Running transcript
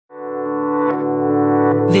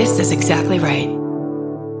This is exactly right.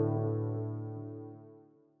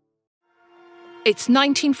 It's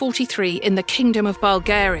 1943 in the Kingdom of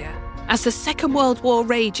Bulgaria. As the Second World War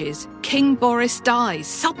rages, King Boris dies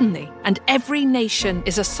suddenly, and every nation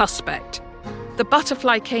is a suspect. The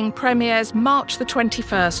Butterfly King premieres March the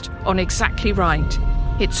 21st on Exactly Right.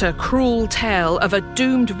 It's a cruel tale of a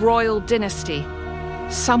doomed royal dynasty.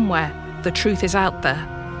 Somewhere, the truth is out there.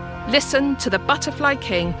 Listen to The Butterfly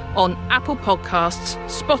King on Apple Podcasts,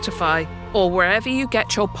 Spotify, or wherever you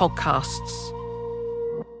get your podcasts.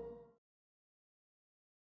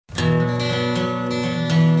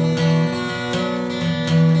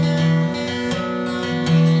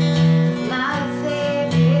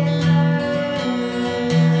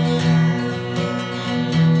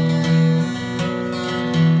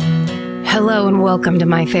 Hello and welcome to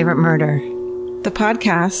My Favorite Murder, the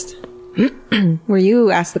podcast where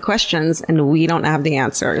you ask the questions and we don't have the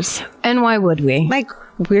answers. And why would we? Like,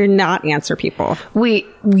 we're not answer people.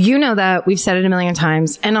 You know that. We've said it a million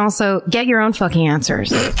times. And also, get your own fucking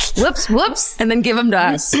answers. Whoops. And then give them to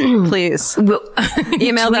us, please.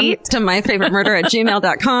 Email them to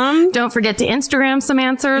myfavoritemurder@gmail.com. Don't forget to Instagram some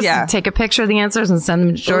answers. Yeah. Take a picture of the answers and send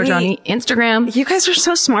them to George on Instagram. You guys are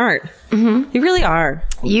so smart. Mm-hmm. You really are.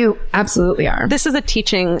 You absolutely are. This is a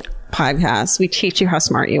teaching podcast. We teach you how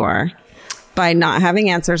smart you are by not having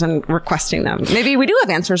answers and requesting them. Maybe we do have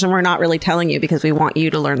answers and we're not really telling you because we want you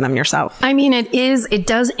to learn them yourself. I mean, it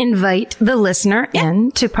does invite the listener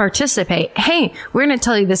in to participate. Hey, we're going to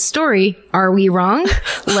tell you this story. Are we wrong?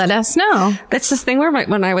 Let us know. That's this thing where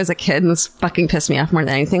when I was a kid, and this fucking pissed me off more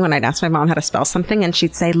than anything, when I'd ask my mom how to spell something and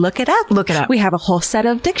she'd say, look it up. Look it up. We have a whole set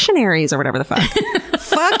of dictionaries or whatever the fuck.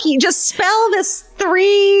 Fuck you. Just spell this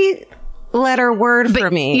 3-letter word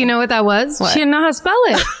for me. You know what that was? What? She didn't know how to spell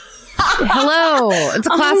it. Hello. It's a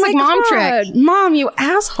classic mom trick. Mom, you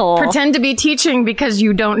asshole. Pretend to be teaching because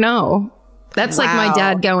you don't know. That's like my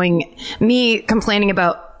dad me complaining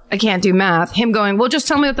about I can't do math. Him going, well, just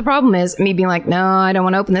tell me what the problem is. Me being like, no, I don't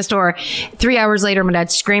want to open this door. 3 hours later, my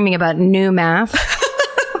dad's screaming about new math.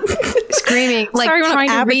 Screaming, like trying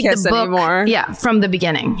to read the book. Anymore. Yeah, from the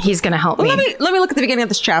beginning. He's going to help me. Let me look at the beginning of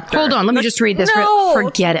this chapter. Hold on. Let me just read this. No.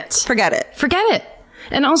 Forget it. Forget it.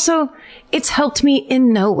 And also, it's helped me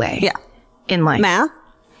in no way. Yeah. In life. Math?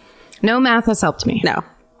 No math has helped me. No.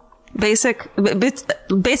 Basic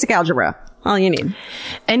algebra. All you need.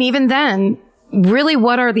 And even then, really,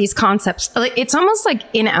 what are these concepts? It's almost like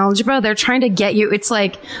in algebra, they're trying to get you. It's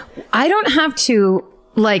like, I don't have to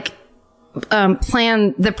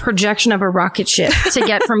plan the projection of a rocket ship to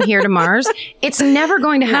get from here to Mars. It's never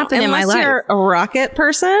going to happen in my life. Unless you're a rocket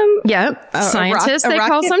person. Yeah. Scientist, they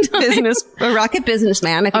call sometimes. A rocket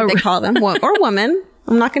businessman, I think they call them. Or woman.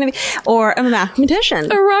 I'm not going to be. Or a mathematician.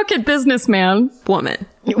 A rocket businessman.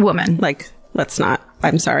 Woman. Like, let's not.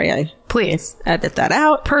 I'm sorry. Please. Edit that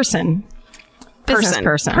out. Person.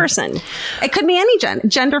 Person. It could be any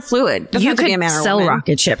gender fluid. Doesn't You have to be a could man or a sell woman.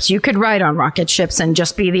 rocket ships. You could ride on rocket ships and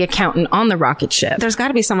just be the accountant on the rocket ship. There's got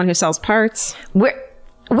to be someone who sells parts.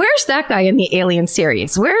 Where's that guy in the Alien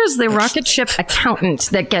series? Where's the rocket ship accountant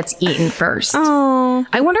that gets eaten first? Oh.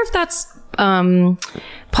 I wonder if that's Paul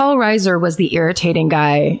Reiser was the irritating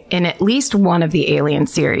guy in at least one of the Alien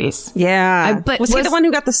series. Yeah. But was he the one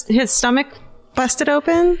who got his stomach busted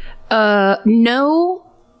open? No.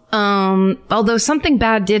 Although something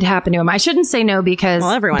bad did happen to him. I shouldn't say no because,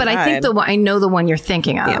 everyone died. I think I know the one you're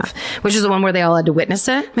thinking of, which is the one where they all had to witness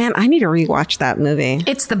it. Man, I need to rewatch that movie.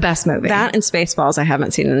 It's the best movie. That and Spaceballs I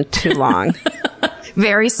haven't seen in too long.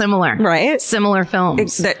 Very similar. Right? Similar films.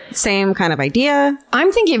 It's the same kind of idea.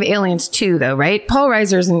 I'm thinking of Aliens 2, though, right? Paul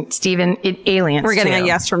Reiser's and Steven, Aliens We're getting 2. a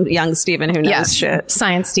yes from young Steven who knows shit.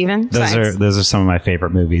 Science Steven. Those are some of my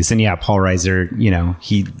favorite movies. And yeah, Paul Reiser,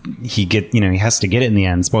 he has to get it in the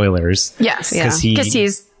end. Spoilers. Yes. Because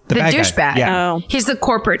he's the douchebag. Yeah. Oh. He's the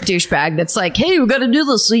corporate douchebag that's like, hey, we got to do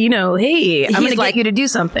this. So, hey, I'm going to get you to do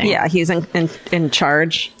something. Yeah, he's in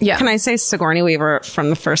charge. Yeah. Can I say Sigourney Weaver from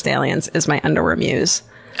the first Aliens is my underwear muse?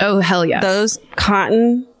 Oh, hell yeah. Those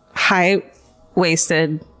cotton,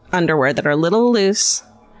 high-waisted underwear that are a little loose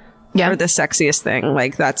are the sexiest thing.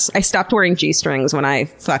 Like, I stopped wearing G-strings when I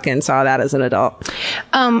fucking saw that as an adult.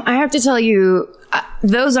 I have to tell you,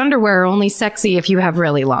 those underwear are only sexy if you have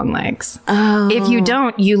really long legs. Oh. If you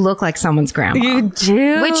don't, you look like someone's grandma. You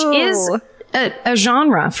do. Which is a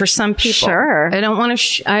genre for some people. Sure. I don't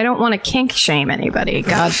want to kink shame anybody.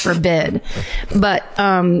 God forbid. But,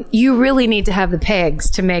 you really need to have the pegs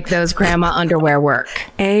to make those grandma underwear work.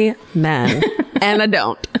 Amen. and I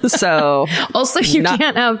don't. So also, you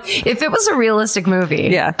can't have, if it was a realistic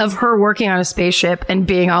movie of her working on a spaceship and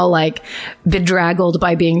being all like bedraggled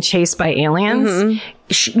by being chased by aliens,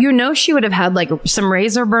 she would have had like some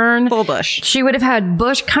razor burn. Full bush. She would have had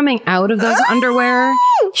bush coming out of those underwear.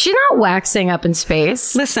 She's not waxing up in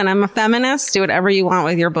space. Listen, I'm a feminist. Do whatever you want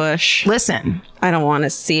with your bush. Listen. I don't want to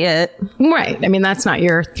see it. Right. I mean, that's not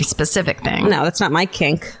your specific thing. No, that's not my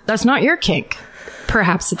kink. That's not your kink.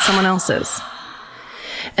 Perhaps it's someone else's.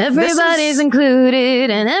 Everybody's included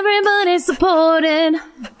and everybody's supported.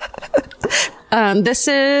 This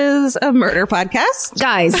is a murder podcast.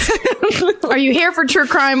 Guys, are you here for true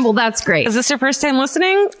crime? Well, that's great. Is this your first time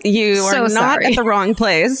listening? You are not at the wrong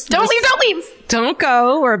place. Don't leave. Don't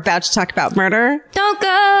go. We're about to talk about murder. Don't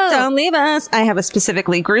go. Don't leave us. I have a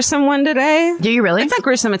specifically gruesome one today. Do you really? It's not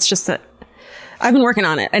gruesome. It's just that I've been working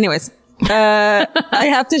on it. Anyways, I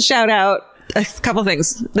have to shout out a couple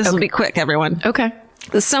things. This will be quick, everyone. Okay.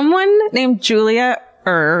 Someone named Julia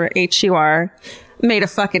Hur made a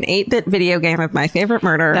fucking 8-bit video game of my favorite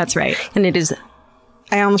murder. That's right. And it is,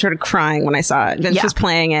 I almost started crying when I saw it. Vince was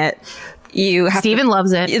playing it. Steven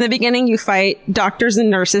loves it. In the beginning, you fight doctors and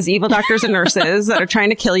nurses, evil doctors and nurses that are trying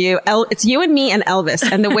to kill you. It's you and me and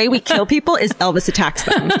Elvis. And the way we kill people is Elvis attacks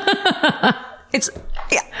them.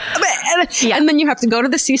 And then you have to go to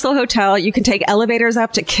the Cecil Hotel. You can take elevators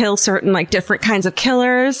up to kill certain like different kinds of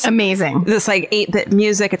killers. Amazing. This like 8-bit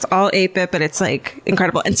music. It's all 8-bit, but it's like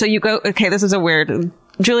incredible. And so you go, okay, this is a weird,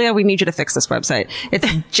 Julia, we need you to fix this website. It's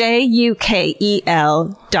jukel.itch.io.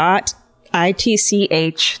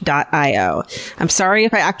 I'm sorry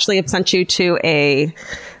if I actually have sent you to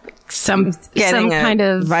some kind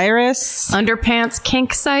of virus underpants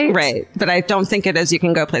kink site. Right. But I don't think it is. You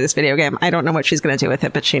can go play this video game. I don't know what she's going to do with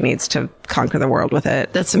it, but she needs to conquer the world with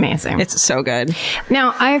it. That's amazing. It's so good.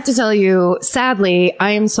 Now, I have to tell you, sadly,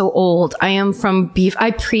 I am so old. I am from beef.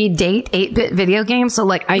 I predate 8-bit video games. So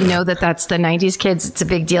like, I know that's the 90s kids. It's a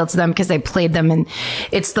big deal to them because they played them and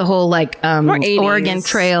it's the whole like, Oregon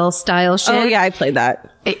Trail style shit. Oh yeah. I played that.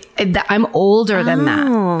 I'm older than that.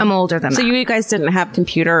 I'm older than that. So you guys didn't have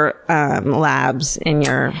computer labs in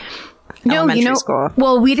your elementary school?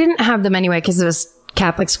 Well, we didn't have them anyway because it was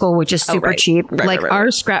Catholic school, which is super cheap.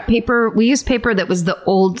 Our scrap paper, we used paper that was the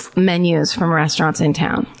old menus from restaurants in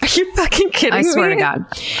town. Are you fucking kidding me? I swear to God.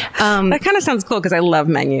 That kind of sounds cool because I love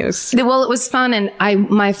menus. Well, it was fun. And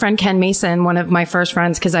my friend Ken Mason, one of my first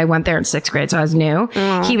friends, because I went there in 6th grade, so I was new.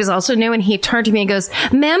 He was also new and he turned to me and goes,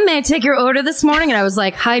 "Ma'am, may I take your order this morning?" And I was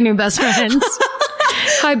like, "Hi, new best friends."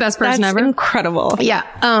 Hi, best person ever. That's incredible. Yeah.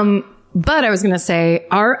 But I was going to say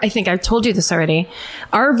I think I've told you this already.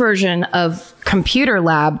 Our version of computer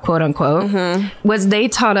lab, quote unquote, was they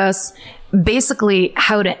taught us basically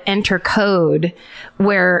how to enter code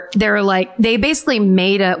where they're like, they basically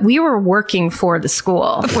we were working for the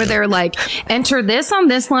school where they're like, enter this on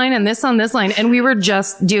this line and this on this line. And we were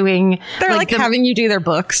just doing. They're like having you do their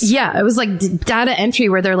books. Yeah. It was like data entry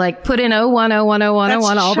where they're like, put in 01, 01, 01,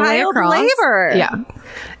 01 all the way across. Labor. Yeah.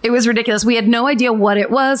 It was ridiculous. We had no idea what it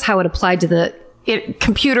was, how it applied to the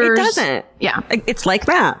computers. It doesn't. Yeah. It's like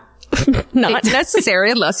that. Not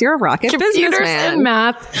necessary unless you're a rocket businessman. Computers and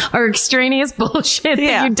math are extraneous bullshit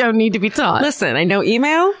that you don't need to be taught. Listen, I know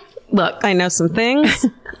email. Look. I know some things.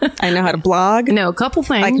 I know how to blog. No, a couple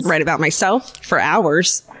things. I can write about myself for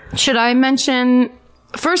hours. Should I mention...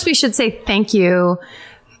 First, we should say thank you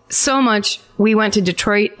so much. We went to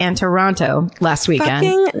Detroit and Toronto last weekend.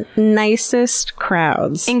 Fucking nicest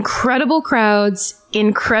crowds. Incredible crowds.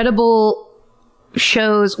 Incredible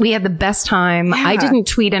shows. We had the best time. Yeah. I didn't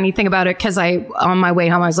tweet anything about it because on my way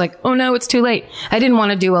home, I was like, oh no, it's too late. I didn't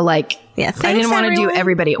want to do I didn't want to do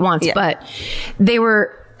everybody at once, but they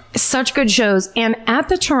were such good shows. And at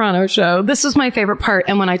the Toronto show, this was my favorite part.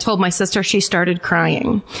 And when I told my sister, she started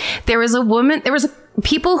crying. There was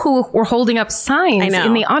people who were holding up signs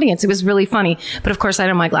in the audience. It was really funny. But of course, I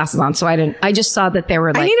didn't have my glasses on, so I just saw that there were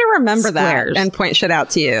I need to remember squares. That and point shit out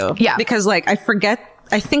to you. Yeah. Because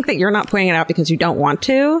I think that you're not pointing it out because you don't want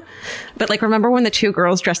to. But remember when the 2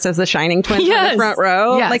 girls dressed as the Shining twins in the front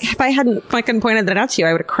row? Yes. If I hadn't fucking pointed that out to you,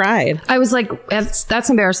 I would have cried. I was like, that's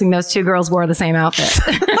embarrassing. Those 2 girls wore the same outfit.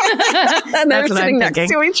 And they were sitting next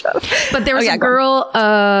to each other. But there was a girl,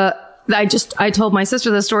 I told my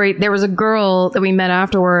sister the story. There was a girl that we met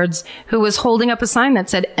afterwards who was holding up a sign that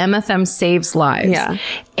said MFM saves lives. Yeah.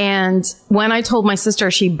 And when I told my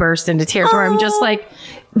sister, she burst into tears where I'm just like,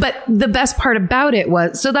 but the best part about it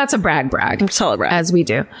was, so that's a brag, solid brag, as we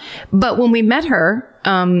do. But when we met her,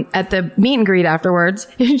 at the meet and greet afterwards.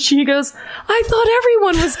 And she goes, I thought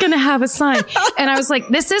everyone was going to have a sign. And I was like,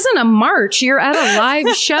 this isn't a march. You're at a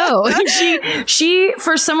live show. And she,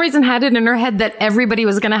 for some reason, had it in her head that everybody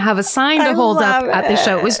was going to have a sign to hold up at the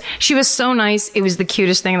show. She was so nice. It was the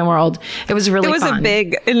cutest thing in the world. It was really fun.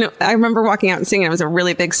 And I remember walking out and seeing it. It was a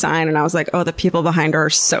really big sign. And I was like, oh, the people behind her are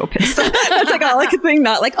so pissed. That's like all I could think,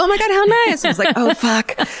 not like, oh my God, how nice. I was like, oh,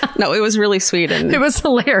 fuck. No, it was really sweet. And it was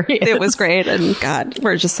hilarious. It was great. And God,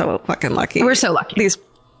 we're just so fucking lucky. We're so lucky.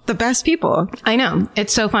 The best people. I know.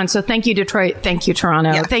 It's so fun. So thank you, Detroit. Thank you,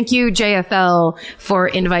 Toronto. Yeah. Thank you, JFL, for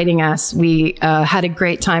inviting us. We had a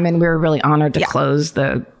great time and we were really honored to close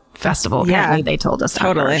the festival. Apparently they told us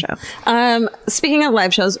totally. Speaking of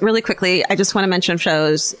live shows, really quickly, I just want to mention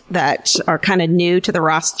shows that are kind of new to the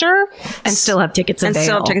roster and still have tickets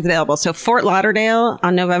available. So Fort Lauderdale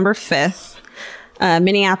on November 5th.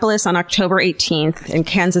 Minneapolis on October 18th. In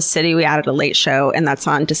Kansas City, we added a late show, and that's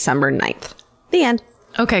on December 9th. The end.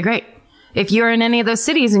 Okay, great. If you're in any of those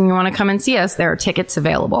cities and you want to come and see us, there are tickets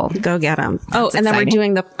available. Go get them. And then we're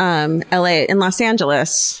doing the LA in Los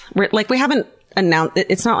Angeles. We haven't announced.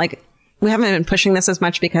 It's not like we haven't been pushing this as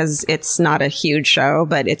much because it's not a huge show,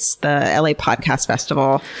 but it's the LA Podcast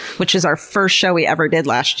Festival, which is our first show we ever did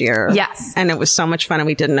last year. Yes. And it was so much fun and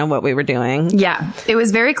we didn't know what we were doing. Yeah. It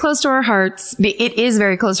was very close to our hearts. It is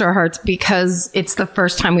very close to our hearts because it's the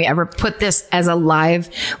first time we ever put this as a live.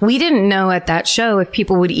 We didn't know at that show if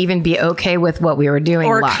people would even be okay with what we were doing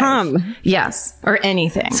or live. Come. Yes. Or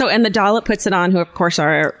anything. So, and the Dollop puts it on, who of course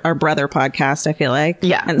are our brother podcast, I feel like.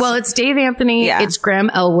 Yeah. And well, it's Dave Anthony. Yeah. It's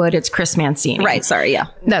Graham Elwood. It's Chris Mancini. Right. Sorry. Yeah.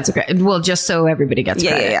 That's okay. Well, just so everybody gets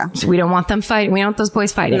credit. Yeah. So we don't want them fighting. We don't want those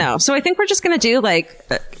boys fighting. No. So I think we're just going to do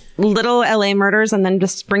like little LA murders and then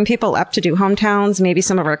just bring people up to do hometowns. Maybe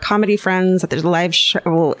some of our comedy friends that there's a live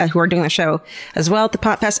show who are doing the show as well at the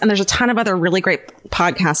Pot Fest. And there's a ton of other really great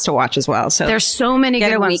podcasts to watch as well. So there's so many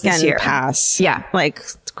good ones this year. Get a weekend pass. Yeah. Like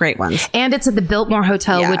great ones. And it's at the Biltmore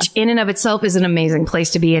Hotel, which in and of itself is an amazing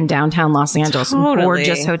place to be in downtown Los Angeles. Totally.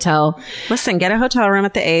 Gorgeous hotel. Listen, get a hotel room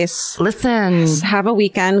at the Ace. Listen. Just have a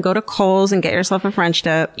weekend, go to Kohl's and get yourself a French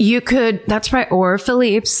dip. You could, that's right, or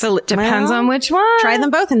Philippe's. Depends on which one. Try them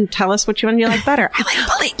both and tell us which one you like better. I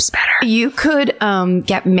like Philippe's better. You could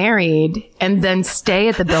get married and then stay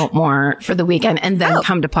at the Biltmore for the weekend and then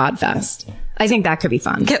come to Podfest. I think that could be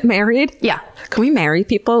fun. Get married? Yeah. Can we marry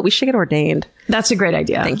people? We should get ordained. That's a great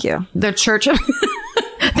idea. Thank you. The Church of...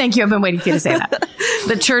 Thank you. I've been waiting for you to say that.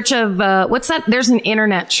 The Church of... what's that? There's an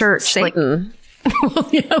internet church. Satan. Well,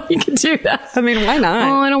 yeah, we could do that. I mean, why not?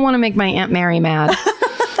 Oh, I don't want to make my Aunt Mary mad.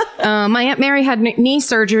 My Aunt Mary had knee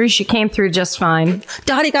surgery. She came through just fine.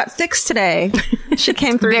 Dottie got fixed today. She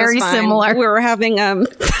came through very just fine. Similar. We were having...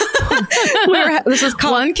 this is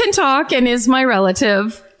called... One can talk and is my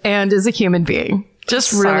relative and is a human being.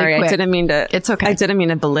 Just really quick. I didn't mean to. It's okay. I didn't mean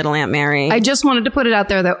to belittle Aunt Mary. I just wanted to put it out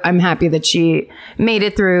there that I'm happy that she made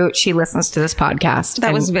it through. She listens to this podcast.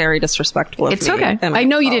 That was very disrespectful of me. It's okay. I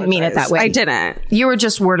know you didn't mean it that way. I didn't. You were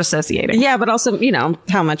just word associating. Yeah, but also, you know,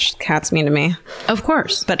 how much cats mean to me. Of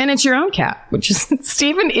course. And it's your own cat, which is,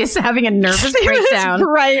 Stephen is having a nervous breakdown.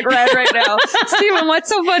 Right now. Stephen, what's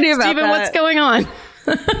so funny about Stephen, what's going on?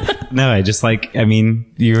 No,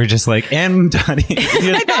 you were just like, and Donnie.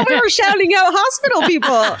 I thought we were shouting out hospital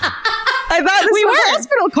people. I thought this was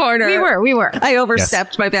hospital corner. We were. I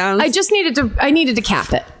overstepped my bounds. I needed to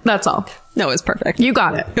cap it. That's all. No, it was perfect. You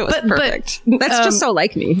got it. It was perfect. That's just so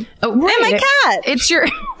like me. Oh, right. And my cat. It's your...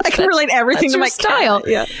 I can relate everything to my style. Cat.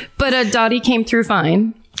 Yeah. But Dottie came through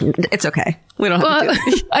fine. It's okay. We don't have to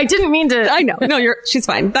do it. I didn't mean to. I know. No, she's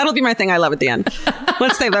fine. That'll be my thing I love at the end.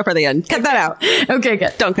 Let's save that for the end. Cut that out. Okay,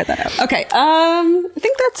 good. Don't cut that out. Okay. I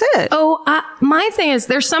think that's it. Oh, my thing is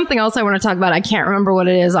there's something else I want to talk about. I can't remember what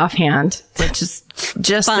it is offhand, which is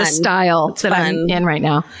just the style that I'm in right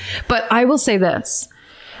now. But I will say this.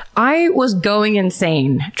 I was going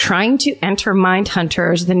insane trying to enter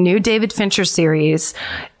Mindhunters, the new David Fincher series,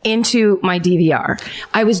 into my DVR.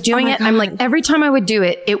 I was doing it. God. I'm like, every time I would do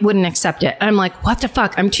it, it wouldn't accept it. I'm like, what the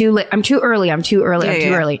fuck? I'm too late. I'm too early. I'm too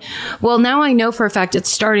early. Well, now I know for a fact it's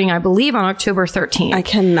starting, I believe, on October 13th. I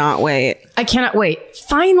cannot wait.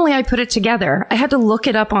 Finally, I put it together. I had to look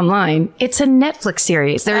it up online. It's a Netflix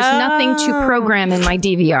series. There's nothing to program in my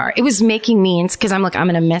DVR. It was making me, because I'm like, I'm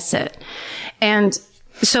going to miss it. And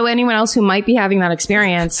so anyone else who might be having that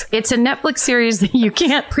experience, it's a Netflix series that you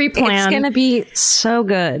can't pre-plan. It's going to be so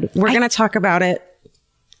good. We're going to talk about it.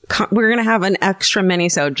 We're going to have an extra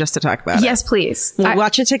mini-sode just to talk about it. Yes, please. We'll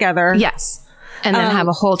watch it together. Yes. and then have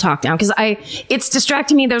a whole talk down. Cause it's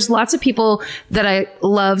distracting me. There's lots of people that I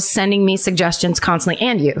love sending me suggestions constantly,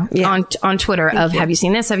 and you on Twitter have you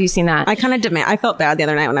seen this? Have you seen that? I kind of I felt bad the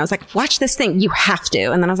other night when I was like, watch this thing. You have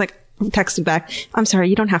to. And then I was like, texted back, I'm sorry,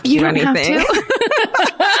 you don't have to do anything. Have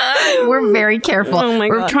to? We're very careful. Oh my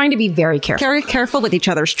God. We're trying to be very careful. Very careful with each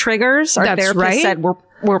other's triggers. Our therapist said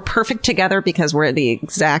we're perfect together because we're the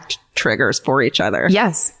exact triggers for each other.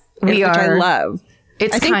 Yes. Which I love.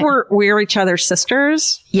 I think we're each other's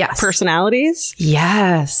sisters. Yes. Personalities.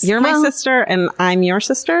 Yes. You're my sister and I'm your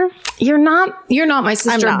sister. You're not my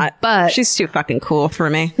sister. I'm not. But she's too fucking cool for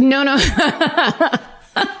me. No.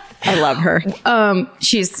 I love her.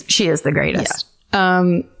 She is the greatest.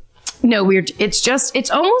 Yeah. No, it's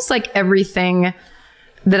almost like everything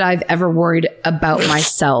that I've ever worried about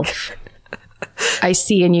myself, I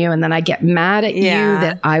see in you, and then I get mad at you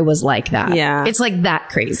that I was like that. Yeah. It's like that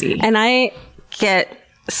crazy. And I get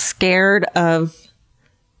scared of,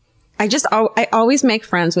 I always make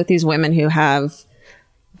friends with these women who have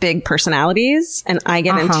big personalities, and I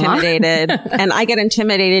get intimidated and I get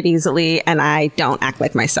intimidated easily, and I don't act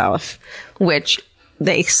like myself, which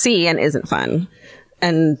they see and isn't fun.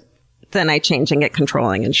 And then I change and get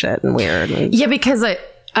controlling and shit and weird. Yeah, because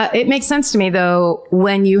it makes sense to me though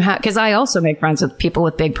when you have, because I also make friends with people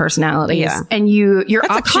with big personalities. Yeah. And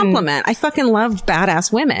that's a compliment. I fucking love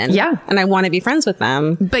badass women. Yeah. And I want to be friends with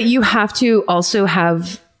them. But you have to also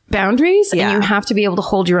have boundaries, and you have to be able to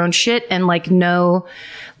hold your own shit and know,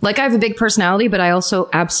 I have a big personality, but I also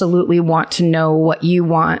absolutely want to know what you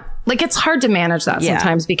want. It's hard to manage that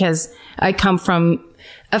sometimes because I come from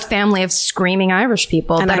a family of screaming Irish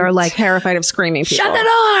people and that are terrified of screaming people. Shut the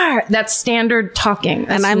door! That's standard talking.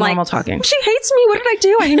 That's normal talking. She hates me. What did I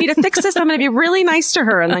do? I need to fix this. I'm going to be really nice to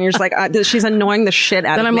her. And then you're just like, she's annoying the shit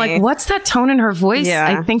out of me. Then I'm like, what's that tone in her voice?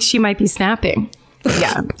 Yeah. I think she might be snapping.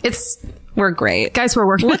 Yeah. We're great. Guys, we're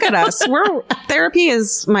working. Look at us. Therapy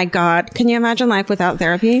is, my God. Can you imagine life without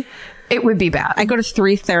therapy? It would be bad. I go to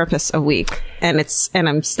 3 therapists a week and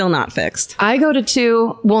I'm still not fixed. I go to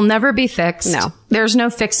 2. We'll never be fixed. No. There's no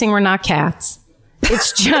fixing. We're not cats.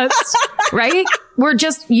 It's just, right?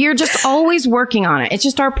 You're just always working on it. It's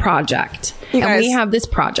just our project. And we have this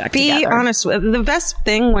project together. Be honest. The best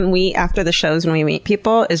thing after the shows, when we meet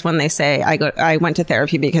people, is when they say, I went to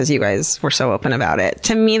therapy because you guys were so open about it.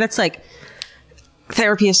 To me, that's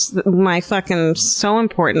therapy is my fucking so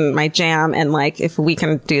important, my jam. And if we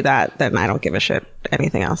can do that, then I don't give a shit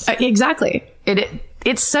anything else. Exactly.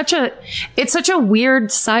 It's such a weird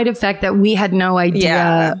side effect that we had no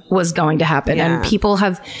idea was going to happen. Yeah. And people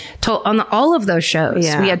have told on all of those shows,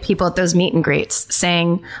 we had people at those meet and greets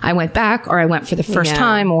saying, I went back, or I went for the first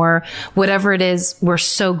time, or whatever it is. We're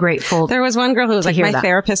so grateful. There was one girl who was like, my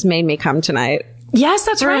therapist made me come tonight. Yes,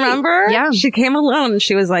 that's right. Remember? Yeah. She came alone.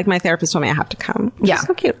 She was like, my therapist told me I have to come. Yeah.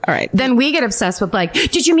 So cute. All right. Then we get obsessed with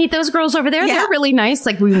did you meet those girls over there? Yeah. They're really nice.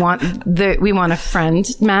 We want a friend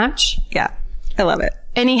match. Yeah. I love it.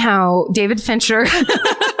 Anyhow, David Fincher,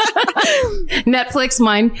 Netflix,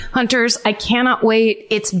 Mindhunters. I cannot wait.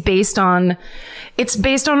 It's based on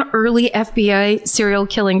early FBI serial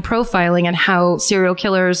killing profiling and how serial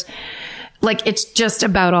killers, it's just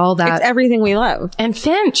about all that. It's everything we love. And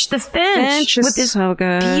Finch is with his so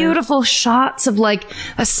good. Beautiful shots of a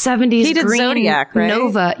 70s he did green Zodiac, right?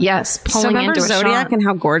 Nova. Yes. Pulling into a Zodiac shot. And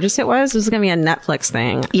how gorgeous it was? This is going to be a Netflix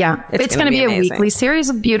thing. Yeah. It's going to be a weekly series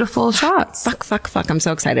of beautiful shots. Fuck. I'm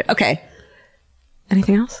so excited. Okay.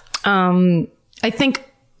 Anything else? I think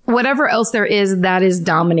whatever else there is, that is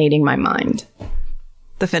dominating my mind.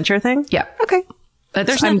 The Fincher thing? Yeah. Okay.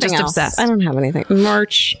 There's I'm just else. Obsessed. I don't have anything.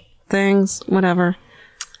 Merch. Things, whatever.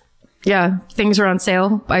 Yeah, things are on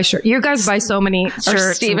sale. Buy shirt. You guys buy so many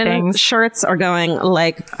shirts and things. Shirts are going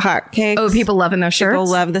like hotcakes. Oh, people loving those shirts? People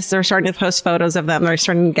love this. They're starting to post photos of them. They're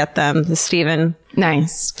starting to get them. The Steven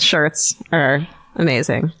nice shirts are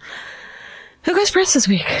amazing. Who goes first this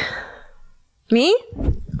week? Me?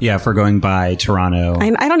 Yeah, if we're going by Toronto.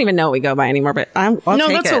 I don't even know what we go by anymore, but I'll take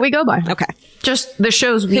that's what we go by. Okay. Just the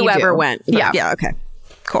shows we Whoever do. Went. Yeah. Yeah, okay.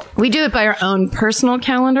 Cool. We do it by our own personal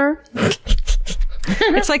calendar.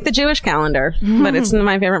 It's like the Jewish calendar, but it's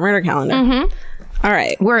my favorite murder calendar. Mm-hmm. All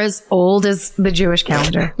right. We're as old as the Jewish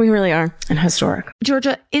calendar. We really are. And historic.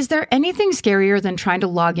 Georgia, is there anything scarier than trying to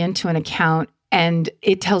log into an account and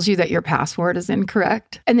it tells you that your password is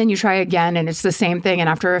incorrect? And then you try again and it's the same thing. And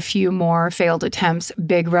after a few more failed attempts,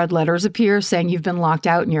 big red letters appear saying you've been locked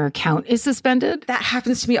out and your account is suspended? That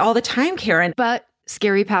happens to me all the time, Karen. But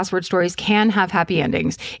scary password stories can have happy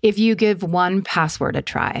endings if you give 1Password a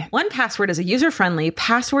try. 1Password is a user-friendly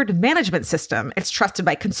password management system. It's trusted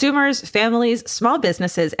by consumers, families, small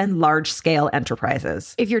businesses, and large-scale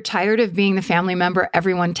enterprises. If you're tired of being the family member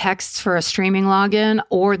everyone texts for a streaming login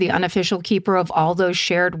or the unofficial keeper of all those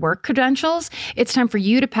shared work credentials, it's time for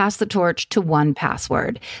you to pass the torch to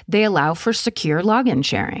 1Password. They allow for secure login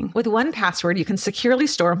sharing. With 1Password, you can securely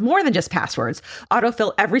store more than just passwords,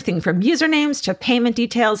 autofill everything from usernames to payment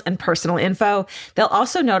details and personal info. They'll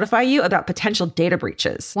also notify you about potential data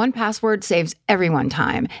breaches. 1Password saves everyone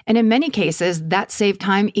time, and in many cases, that saved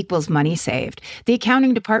time equals money saved. The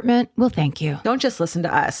accounting department will thank you. Don't just listen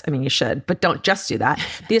to us. I mean, you should, but don't just do that.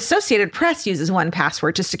 The Associated Press uses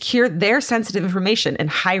 1Password to secure their sensitive information in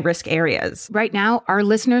high-risk areas. Right now, our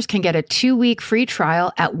listeners can get a 2-week free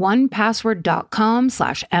trial at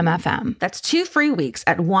onepassword.com/MFM. That's 2 free weeks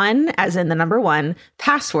at 1, as in the number 1,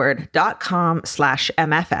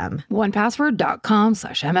 password.com/MFM.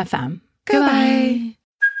 onepassword.com/MFM. Goodbye.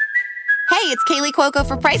 Hey, it's Kaylee Cuoco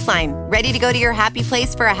for Priceline. Ready to go to your happy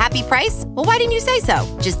place for a happy price? Well, why didn't you say so?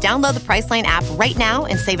 Just download the Priceline app right now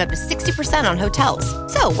and save up to 60% on hotels.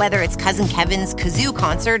 So whether it's Cousin Kevin's Kazoo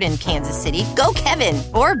Concert in Kansas City, go Kevin,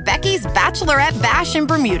 or Becky's Bachelorette Bash in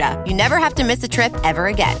Bermuda, you never have to miss a trip ever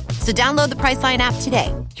again. So download the Priceline app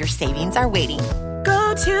today. Your savings are waiting.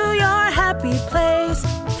 Go to your happy place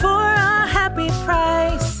for a happy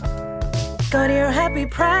price. Go to your happy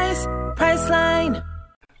price, Priceline.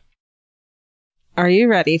 Are you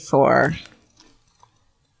ready for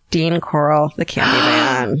Dean Coral, the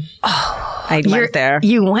Candyman? I went there.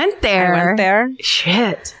 You went there? I went there.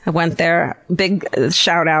 Shit. I went there. Big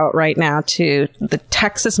shout out right now to the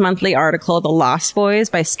Texas Monthly article, The Lost Boys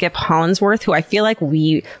by Skip Hollandsworth, who I feel like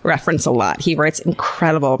we reference a lot. He writes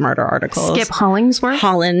incredible murder articles. Skip Hollingsworth?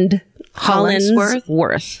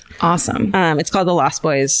 Hollandsworth. Awesome. It's called The Lost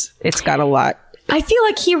Boys. It's got a lot. I feel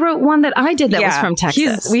like he wrote one that I did that was from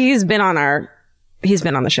Texas. He's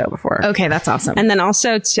been on the show before. Okay, that's awesome. And then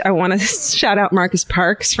also, I want to shout out Marcus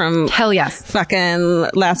Parks from Hell Yes, fucking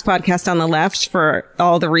Last Podcast on the Left for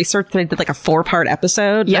all the research. They did like a 4-part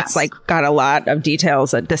episode. Yes. That's like got a lot of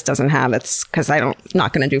details that this doesn't have. It's because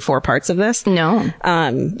not going to do 4 parts of this. No.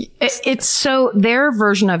 It's so, their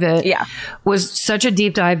version of it was such a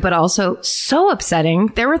deep dive, but also so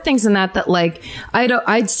upsetting. There were things in that like,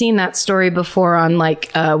 I'd seen that story before on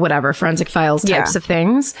like, Forensic Files types of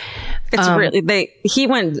things. It's really, he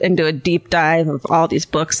went into a deep dive of all these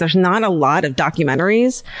books. There's not a lot of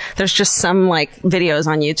documentaries. There's just some like videos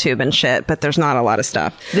on YouTube and shit, but there's not a lot of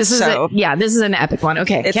stuff. This is an epic one.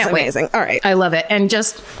 Okay. It's amazing. Wait. All right. I love it. And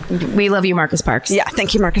we love you, Marcus Parks. Yeah.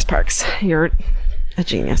 Thank you, Marcus Parks. You're a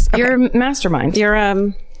genius. Okay. You're a mastermind.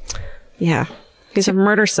 You're, he's a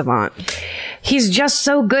murder savant. He's just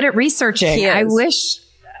so good at researching. He is.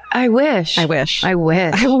 I wish.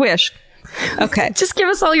 Okay. Just give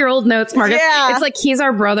us all your old notes, Marcus. Yeah. It's like he's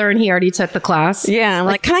our brother and he already took the class. Yeah. I'm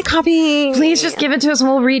like, can I copy? Please just give it to us and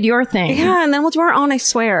we'll read your thing. Yeah. And then we'll do our own, I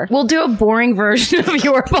swear. We'll do a boring version of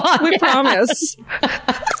your podcast. We promise.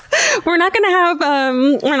 We're not going to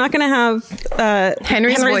have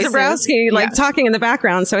Henry Zabrowski talking in the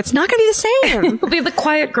background. So it's not going to be the same. It'll be the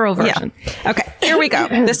quiet girl version. Yeah. Okay. Here we go.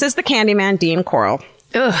 This is the Candyman, Dean Coral.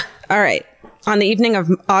 Ugh. All right. On the evening of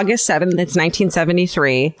August 7th, it's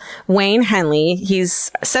 1973, Wayne Henley,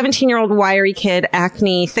 he's a 17-year-old wiry kid,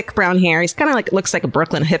 acne, thick brown hair. He's kind of like, looks like a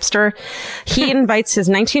Brooklyn hipster. He invites his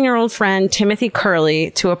 19-year-old friend, Timothy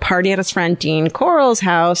Curley, to a party at his friend Dean Coral's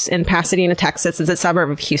house in Pasadena, Texas. It's a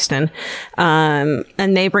suburb of Houston. And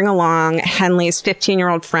they bring along Henley's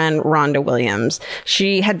 15-year-old friend, Rhonda Williams.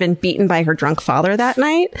 She had been beaten by her drunk father that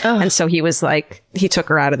night. Ugh. And so he was like, he took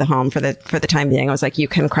her out of the home for the time being. I was like, you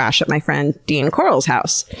can crash at my friend Dean Coral's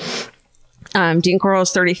house. Dean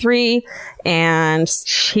Coral's 33, and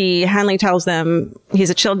Henley tells them he's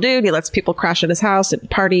a chill dude. He lets people crash at his house at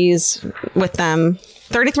parties with them.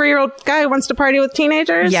 33-year-old guy who wants to party with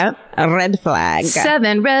teenagers? Yep. A red flag.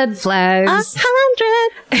 7 red flags.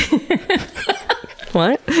 100.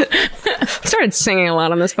 What? I started singing a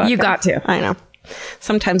lot on this podcast. You got to. I know.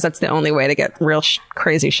 Sometimes that's the only way to get real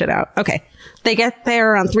crazy shit out. Okay. They get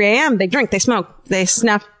there around 3 a.m. They drink, they smoke, they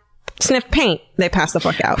sniff paint, they pass the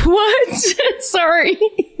fuck out. What? Sorry.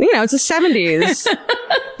 You know, it's the 70s.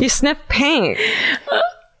 You sniff paint.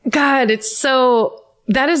 God,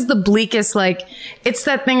 that is the bleakest, like, it's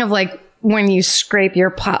that thing of like, when you scrape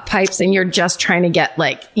your pipes and you're just trying to get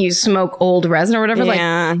like, you smoke old resin or whatever,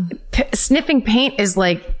 yeah. Like sniffing paint is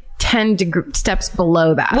like 10 steps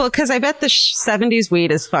below that. Well, because I bet the 70s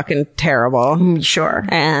weed is fucking terrible. Sure.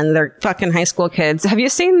 And they're fucking high school kids. Have you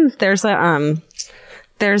seen, there's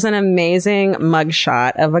there's an amazing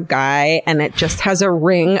mugshot of a guy, and it just has a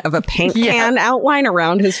ring of a paint can outline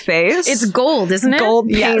around his face. It's gold, isn't it? Gold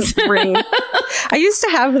paint ring. I used to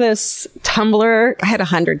have this Tumblr. I had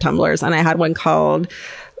 100 Tumblrs, and I had one called,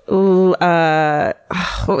 it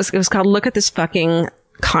was called Look at This Fucking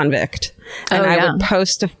Convict. And I would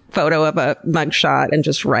post a photo of a mugshot and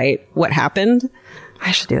just write what happened.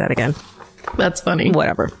 I should do that again. That's funny.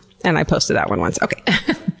 Whatever. And I posted that one once. Okay.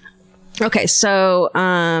 Okay, so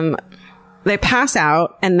they pass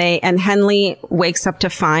out, and Henley wakes up to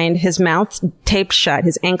find his mouth taped shut,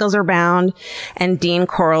 his ankles are bound, and Dean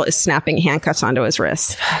Corll is snapping handcuffs onto his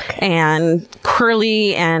wrists. And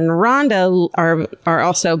Curly and Rhonda are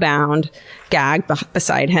also bound, gagged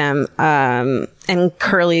beside him, and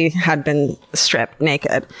Curly had been stripped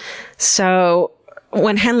naked. So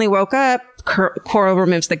when Henley woke up, Corll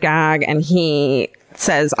removes the gag, and he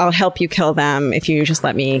says, "I'll help you kill them if you just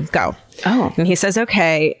let me go." Oh. And he says,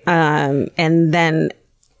 okay. And then,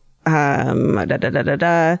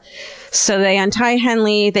 so they untie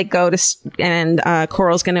Henley. They go to, and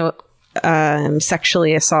Corll's going to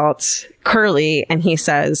sexually assault Curly. And he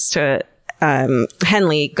says to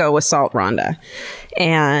Henley, go assault Rhonda,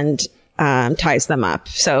 and ties them up.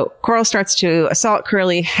 So Corll starts to assault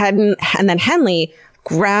Curly, and then Henley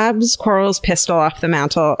grabs Corll's pistol off the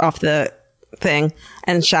mantle, off the thing,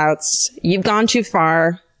 and shouts, "You've gone too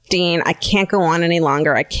far, Dean. I can't go on any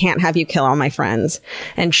longer. I can't have you kill all my friends,"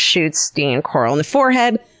 and shoots Dean Corll in the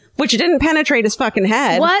forehead, which didn't penetrate his fucking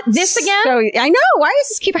head. What? This again? So, I know. Why does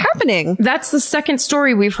this keep happening? That's the second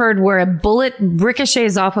story we've heard where a bullet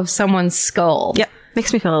ricochets off of someone's skull. Yep.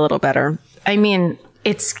 Makes me feel a little better. I mean,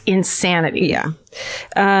 it's insanity. Yeah.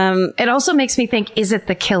 It also makes me think, is it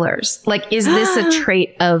the killers? Like, is this a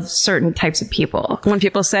trait of certain types of people? When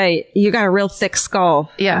people say, you got a real thick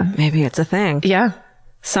skull. Yeah. Maybe it's a thing. Yeah.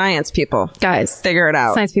 Science people. Guys. Figure it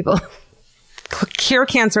out. Science people. Cure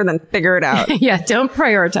cancer, then figure it out. Yeah, don't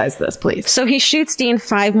prioritize this, please. So he shoots Dean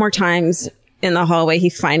 5 more times in the hallway. He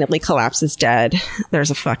finally collapses dead.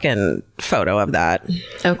 There's a fucking photo of that.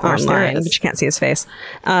 Of course online, there is. but you can't see his face.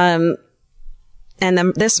 And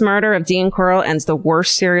then this murder of Dean Corll ends the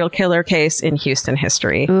worst serial killer case in Houston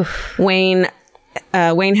history. Oof. Wayne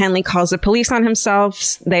Henley calls the police on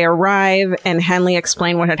himself. They arrive, and Henley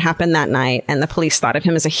explained what had happened that night. And the police thought of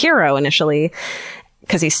him as a hero initially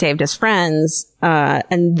because he saved his friends.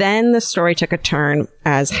 And then the story took a turn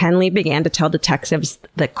as Henley began to tell detectives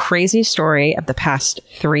the crazy story of the past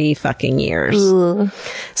 3 fucking years. Ooh.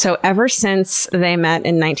 So ever since they met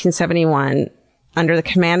in 1971, under the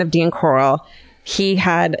command of Dean Corll,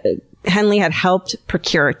 Henley had helped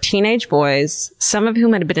procure teenage boys, some of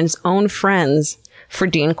whom had been his own friends, for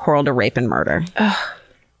Dean Corll to rape and murder. Ugh.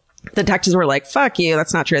 Detectives were like, fuck you,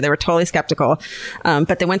 that's not true. They were totally skeptical.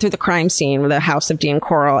 But they went through the crime scene with the house of Dean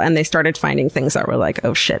Corll, and they started finding things that were like,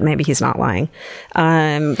 oh shit, maybe he's not lying.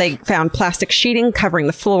 They found plastic sheeting covering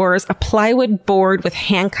the floors, a plywood board with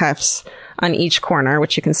handcuffs on each corner,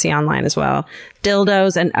 which you can see online as well,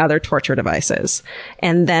 dildos and other torture devices.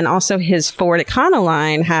 And then also his Ford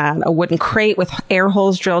Econoline had a wooden crate with air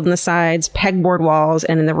holes drilled in the sides, pegboard walls,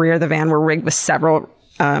 and in the rear of the van were rigged with several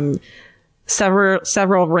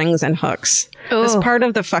rings and hooks. Ooh. This part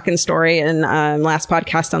of the fucking story in last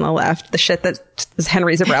podcast on the left, the shit that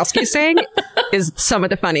Henry Zabrowski's saying is some of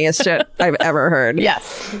the funniest shit I've ever heard.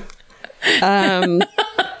 Yes.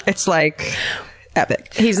 It's like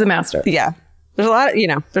epic. He's the master. Yeah. There's a lot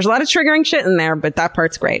of triggering shit in there, but that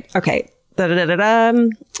part's great. Okay.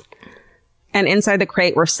 And inside the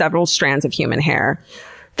crate were several strands of human hair.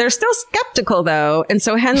 They're still skeptical, though. And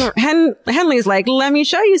so Henley's like, let me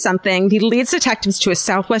show you something. He leads detectives to a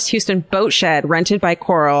Southwest Houston boat shed rented by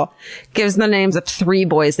Corll, gives the names of 3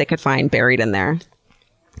 boys they could find buried in there.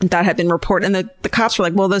 That had been reported. And the cops were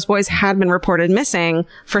like, well, those boys had been reported missing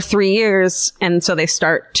for 3 years. And so they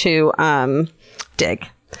start to dig.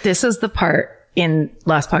 This is the part in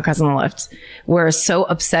Last Podcast on the Left where it's so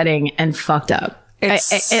upsetting and fucked up. I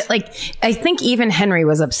think even Henry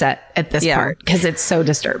was upset at this part because it's so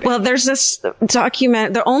disturbing. Well, there's this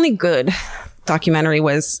the only good documentary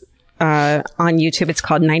was on YouTube. It's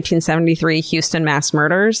called 1973 Houston Mass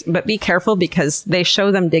Murders, but be careful because they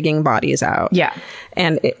show them digging bodies out. Yeah.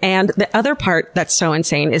 And the other part that's so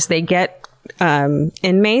insane is they get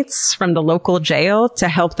inmates from the local jail to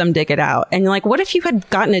help them dig it out. And you're like, what if you had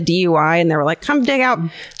gotten a DUI and they were like, come dig out,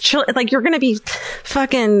 like you're going to be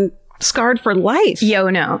fucking scarred for life. Yo,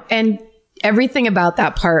 no. And everything about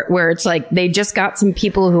that part where it's like they just got some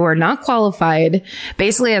people who are not qualified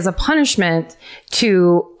basically as a punishment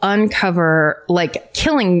to uncover like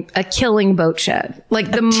a killing boat shed. Like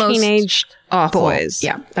the most teenage awful boys.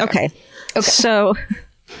 Yeah. Okay. So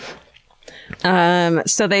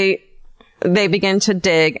So they begin to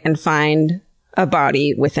dig and find a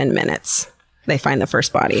body within minutes. They find the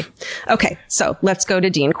first body. Okay, so let's go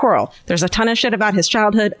to Dean Corll. There's a ton of shit about his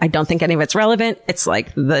childhood. I don't think any of it's relevant. It's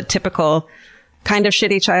like the typical kind of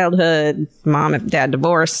shitty childhood, mom and dad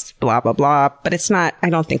divorced, blah, blah, blah. But it's not,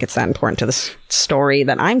 I don't think it's that important to the story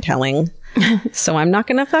that I'm telling. So I'm not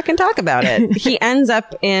going to fucking talk about it. He ends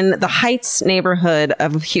up in the Heights neighborhood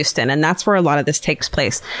of Houston, and that's where a lot of this takes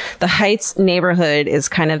place. The Heights neighborhood is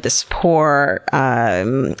kind of this poor,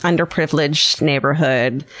 underprivileged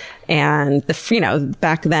neighborhood. And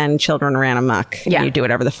back then children ran amok. Yeah. You do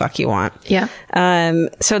whatever the fuck you want. Yeah.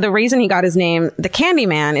 So the reason he got his name, the Candy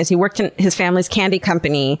Man, is he worked in his family's candy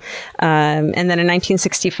company. And then in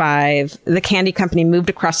 1965, the candy company moved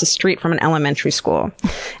across the street from an elementary school.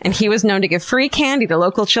 And he was known to give free candy to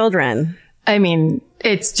local children. I mean,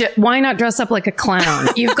 it's just, why not dress up like a clown?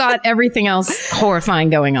 You've got everything else horrifying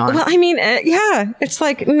going on. Well, I mean, yeah, it's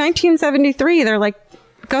like 1973. They're like,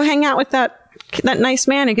 go hang out with that nice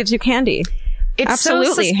man who gives you candy. It's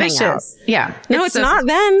absolutely so suspicious. Yeah. No, it's not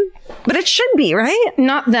then, but it should be, right?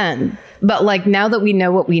 Not then. But like now that we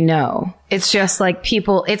know what we know, it's just like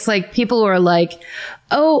people who are like,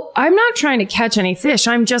 oh, I'm not trying to catch any fish.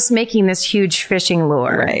 I'm just making this huge fishing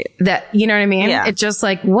lure. Right. That, you know what I mean? Yeah. It's just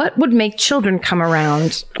like, what would make children come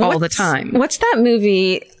around all the time? What's that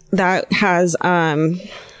movie that has,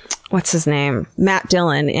 what's his name? Matt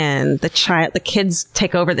Dillon in the kids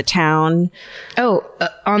take over the town. Oh,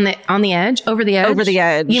 on the edge? Over the edge? Over the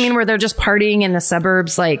edge. You mean where they're just partying in the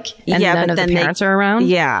suburbs, like, and none of the parents are around?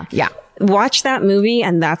 Yeah. Yeah. Watch that movie,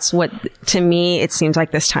 and that's what, to me, it seems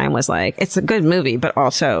like this time was like, it's a good movie, but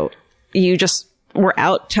also you just were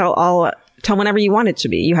out till whenever you wanted to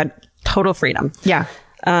be. You had total freedom. Yeah.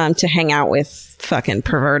 To hang out with fucking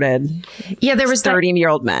perverted, there was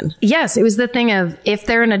 30-year-old men. Yes, it was the thing of, if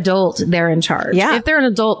they're an adult, they're in charge. Yeah. If they're an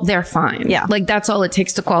adult, they're fine. Yeah. Like, that's all it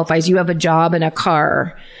takes to qualify is you have a job and a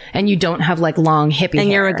car, and you don't have like long hippie hair.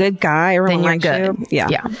 And you're a good guy. Then you're good. You.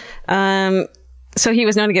 Yeah. Yeah. So he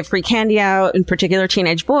was known to give free candy out, in particular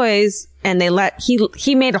teenage boys, and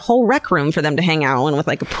he made a whole rec room for them to hang out in with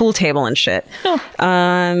like a pool table and shit.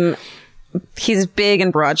 Oh. He's big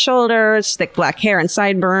and broad shoulders, thick black hair and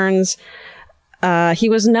sideburns. He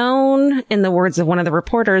was known, in the words of one of the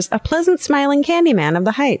reporters, a pleasant smiling candy man of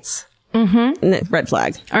the Heights. Mm-hmm. Red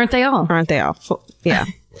flag. Aren't they all? Yeah.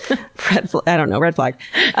 Red flag.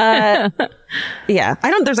 Yeah.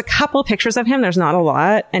 There's a couple pictures of him. There's not a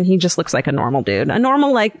lot. And he just looks like a normal dude. A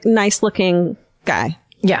normal, like, nice looking guy.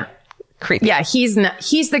 Yeah. Creepy. Yeah. He's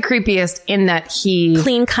the creepiest in that he...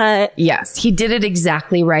 Clean cut. Yes. He did it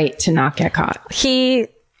exactly right to not get caught. He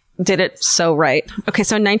did it so right. Okay,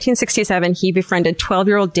 so in 1967, he befriended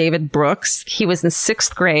 12-year-old David Brooks. He was in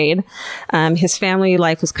 6th grade. His family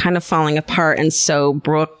life was kind of falling apart, and so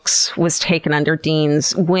Brooks was taken under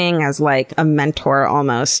Dean's wing as like a mentor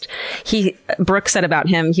almost. Brooks said about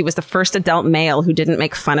him, he was the first adult male who didn't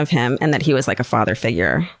make fun of him, and that he was like a father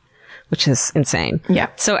figure, which is insane. Yeah.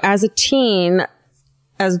 So as a teen,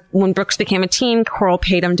 when Brooks became a teen, Corll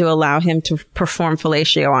paid him to allow him to perform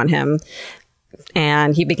fellatio on him.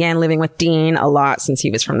 And he began living with Dean a lot since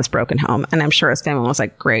he was from this broken home. And I'm sure his family was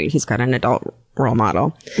like, great, he's got an adult role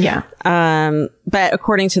model. Yeah. But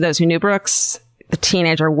according to those who knew Brooks, the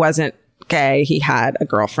teenager wasn't gay. He had a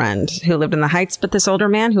girlfriend who lived in the Heights. But this older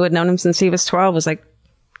man who had known him since he was 12 was like,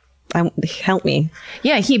 help me.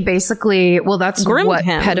 Yeah, he basically, that's groomed what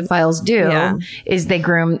him. Pedophiles do, is they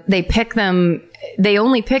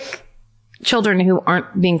only pick children who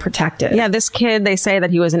aren't being protected. Yeah, this kid, they say that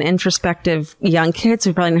he was an introspective young kid, so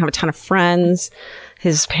he probably didn't have a ton of friends.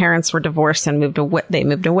 His parents were divorced and moved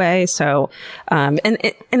away. So,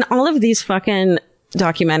 and all of these fucking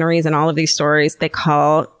documentaries and all of these stories, they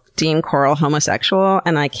call Dean Corll homosexual,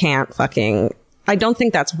 and I don't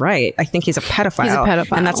think that's right. I think he's a pedophile. He's a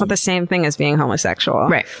pedophile. And that's not the same thing as being homosexual.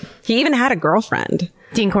 Right. He even had a girlfriend.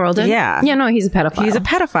 Dean Corll did? Yeah. Yeah, no, he's a pedophile. He's a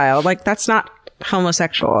pedophile. Like, that's not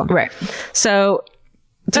homosexual. Right. So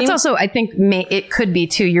that's also, I think, it could be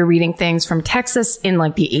too. You're reading things from Texas in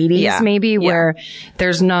like the 80s, maybe, where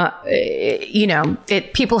there's not,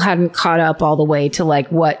 people hadn't caught up all the way to like,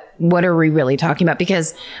 what are we really talking about?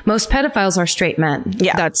 Because most pedophiles are straight men.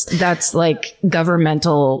 Yeah. That's like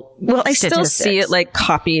governmental. Well, I still see it like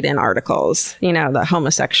copied in articles, the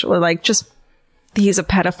homosexual, like just, he's a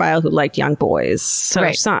pedophile who liked young boys. So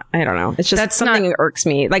It's not, I don't know. It's just that's something that irks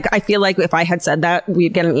me. Like, I feel like if I had said that,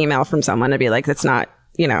 we'd get an email from someone to be like, that's not,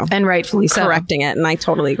 and rightfully correcting it. And I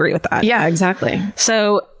totally agree with that. Yeah, exactly.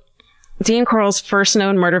 So Dean Corll's first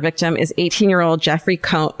known murder victim is 18-year-old Jeffrey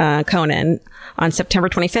Conan. On September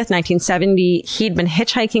 25th, 1970, he'd been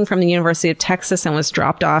hitchhiking from the University of Texas and was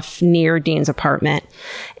dropped off near Dean's apartment.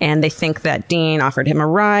 And they think that Dean offered him a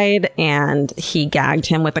ride and he gagged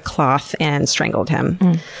him with a cloth and strangled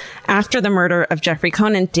him. After the murder of Jeffrey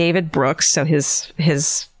Conan, David Brooks, so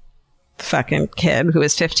his fucking kid, who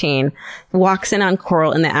is 15, walks in on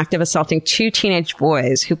Coral in the act of assaulting 2 teenage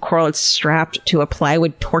boys who Coral had strapped to a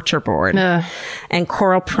plywood torture board. And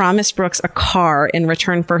Coral promised Brooks a car in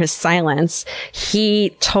return for his silence.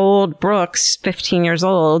 He told Brooks, 15 years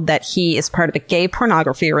old, that he is part of a gay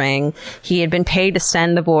pornography ring. He had been paid to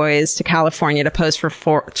send the boys to California to pose for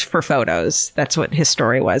photos. That's what his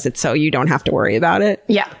story was. It's so you don't have to worry about it.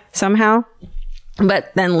 Yeah. Somehow.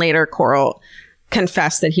 But then later, Coral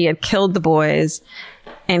confessed that he had killed the boys,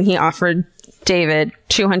 and he offered David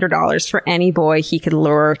 $200 for any boy he could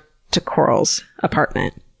lure to Coral's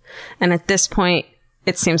apartment. And at this point,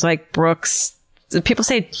 it seems like Brooks, people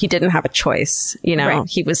say he didn't have a choice. You know, right.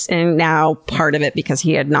 He was now part of it because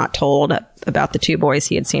he had not told about the 2 boys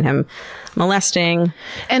he had seen him molesting.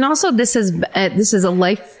 And also, this is a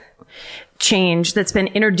life change that's been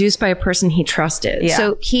introduced by a person he trusted. Yeah.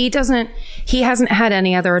 So he hasn't had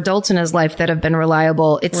any other adults in his life that have been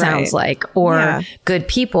reliable, it sounds like, or good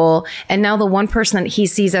people. And now the one person that he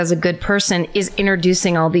sees as a good person is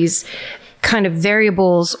introducing all these kind of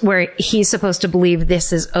variables where he's supposed to believe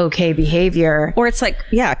this is okay behavior. Or it's like,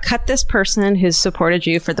 cut this person who's supported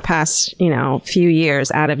you for the past, few years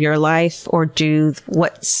out of your life, or do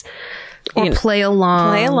play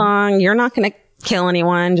along. You're not going to kill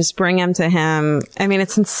anyone, just bring him to him. I mean,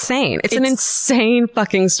 it's insane. It's an insane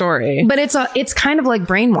fucking story. But it's kind of like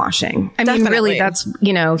brainwashing. I mean, really, that's,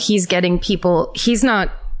 he's getting people, he's not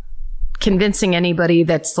convincing anybody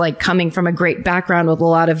that's like coming from a great background with a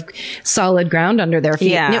lot of solid ground under their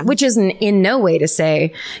feet, which is in no way to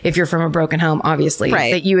say if you're from a broken home, obviously,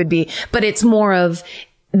 that you would be, but it's more of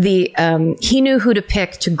he knew who to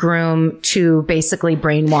pick to groom to basically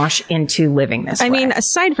brainwash into living this way. I mean,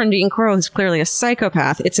 aside from Dean Coral, who's clearly a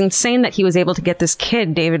psychopath, it's insane that he was able to get this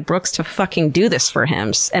kid, David Brooks, to fucking do this for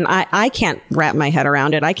him. And I can't wrap my head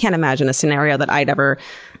around it. I can't imagine a scenario that I'd ever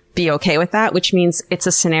be okay with that, which means it's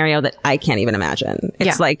a scenario that I can't even imagine.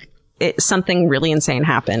 It's like something really insane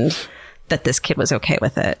happened that this kid was okay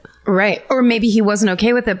with it. Right. Or maybe he wasn't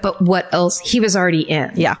okay with it, but what else? He was already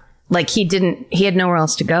in. Yeah. Like he had nowhere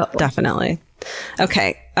else to go. Definitely.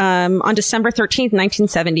 Okay. On December 13th,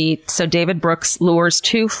 1970, so David Brooks lures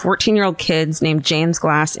 2 14-year-old kids named James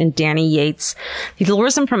Glass and Danny Yates. He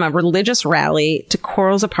lures them from a religious rally to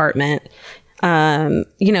Coral's apartment.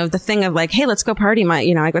 The thing of like, hey, let's go party.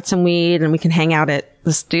 I got some weed and we can hang out at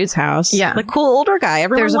this dude's house. Yeah. Like cool older guy.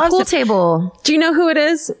 Everyone There's loves a pool it. table. Do you know who it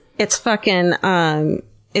is? It's fucking,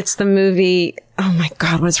 it's the movie. Oh my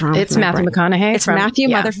God, what's wrong with It's Matthew McConaughey. It's Matthew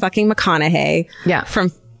motherfucking McConaughey. Yeah.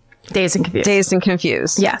 From Dazed and Confused. Dazed and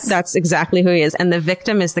Confused. Yes. That's exactly who he is. And the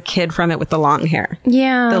victim is the kid from it with the long hair.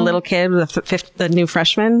 Yeah. The little kid, the new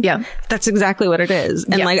freshman. Yeah. That's exactly what it is.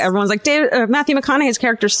 And like everyone's like, Matthew McConaughey's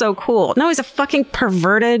character's so cool. No, he's a fucking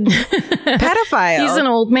perverted pedophile. He's an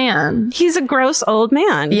old man. He's a gross old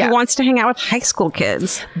man. Yeah. He wants to hang out with high school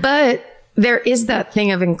kids. But there is that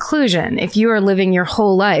thing of inclusion. If you are living your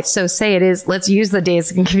whole life, so say it is, let's use the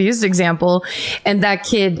Dazed and Confused example, and that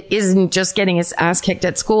kid isn't just getting his ass kicked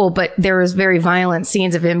at school, but there is very violent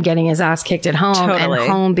scenes of him getting his ass kicked at home, and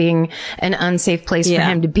home being an unsafe place for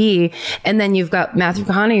him to be. And then you've got Matthew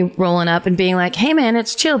McConaughey rolling up and being like, hey man,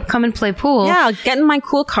 it's chill, come and play pool. Yeah, I'll get in my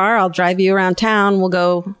cool car, I'll drive you around town, we'll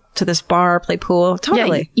go to this bar, play pool.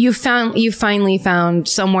 Totally. Yeah, you finally found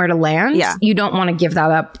somewhere to land. Yeah. You don't want to give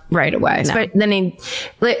that up right away. No. But then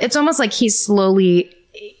it's almost like he's slowly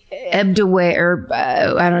ebbed away, or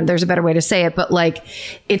I don't know, there's a better way to say it, but like,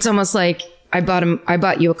 it's almost like I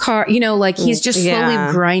bought you a car, like he's just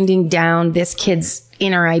slowly grinding down this kid's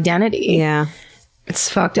inner identity. Yeah. It's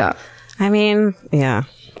fucked up. I mean, yeah,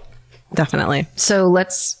 definitely. So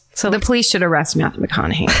the police should arrest Matthew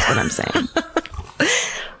McConaughey. That's what I'm saying.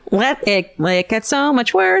 Let it get so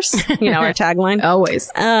much worse. Our tagline.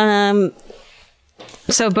 Always.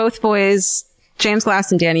 So both boys, James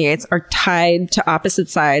Glass and Danny Yates, are tied to opposite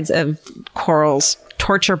sides of Coral's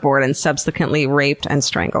torture board and subsequently raped and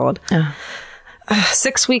strangled.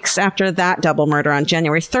 6 weeks after that double murder, on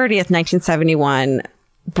January 30th, 1971,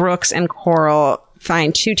 Brooks and Coral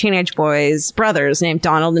find 2 teenage brothers named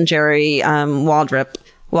Donald and Jerry Waldrop,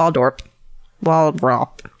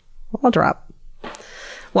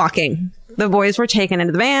 walking. The boys were taken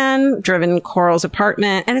into the van, driven to Coral's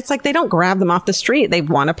apartment, and it's like they don't grab them off the street. They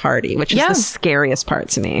want a party, which is the scariest part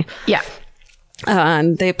to me. Yeah.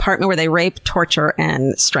 The apartment where they rape, torture,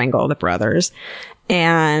 and strangle the brothers.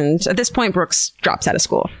 And at this point, Brooks drops out of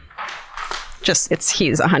school. He's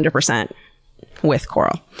 100% with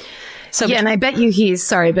Coral. So yeah, and I bet you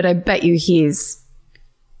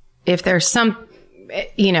if there's some,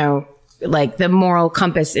 like the moral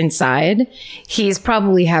compass inside, he's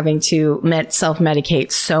probably having to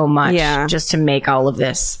self-medicate so much just to make all of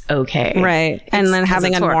this okay. Right. And then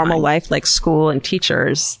having a normal life like school and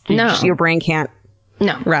teachers, your brain can't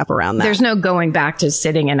wrap around that. There's no going back to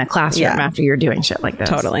sitting in a classroom after you're doing shit like this.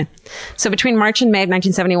 Totally. So between March and May of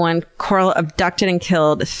 1971, Coral abducted and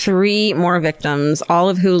killed 3 more victims, all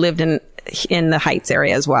of who lived in the Heights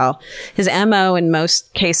area as well. His MO in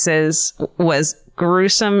most cases was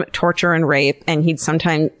gruesome torture and rape, and he'd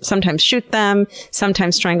sometimes shoot them,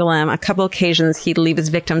 sometimes strangle them. A couple occasions he'd leave his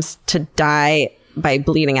victims to die by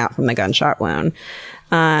bleeding out from the gunshot wound.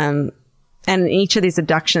 And in each of these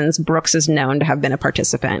abductions, Brooks is known to have been a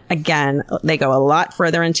participant. Again, they go a lot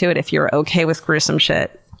further into it if you're okay with gruesome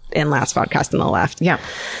shit in last podcast on the left. Yeah.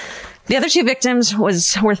 The other 2 victims were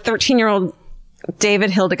 13-year-old David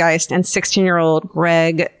Hildegeist and 16-year-old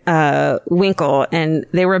Greg Winkle, and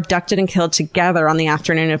they were abducted and killed together on the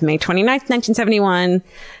afternoon of May 29th, 1971.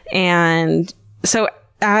 And so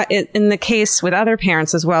in the case with other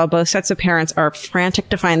parents as well, both sets of parents are frantic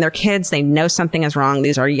to find their kids. They know something is wrong.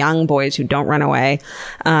 These are young boys who don't run away.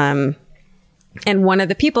 And one of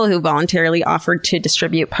the people who voluntarily offered to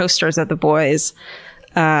distribute posters of the boys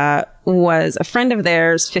was a friend of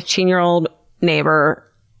theirs, 15-year-old neighbor,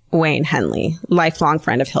 Wayne Henley, lifelong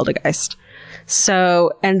friend of Hildegeist.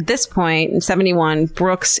 So at this point, in 71,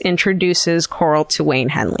 Brooks introduces Coral to Wayne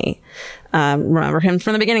Henley. Remember him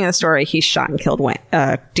from the beginning of the story. He shot and killed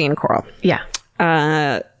Dean Coral. Yeah.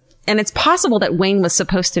 And it's possible that Wayne was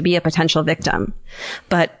supposed to be a potential victim,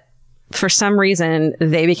 but for some reason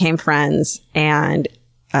they became friends, and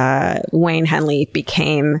Wayne Henley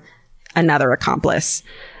became another accomplice.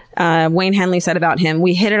 Wayne Henley said about him,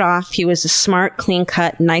 "We hit it off. He was a smart,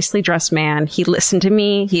 clean-cut, nicely dressed man. He listened to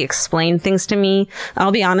me. He explained things to me.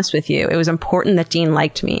 I'll be honest with you. It was important that Dean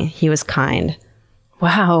liked me. He was kind."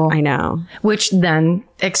 Wow. I know. Which then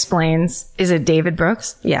explains, is it David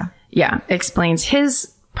Brooks? Yeah. Yeah. Explains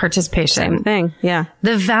his participation. Same thing. Yeah.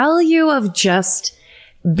 The value of just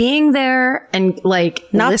being there and like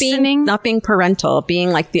listening. Not being parental, being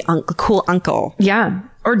like the cool uncle. Yeah.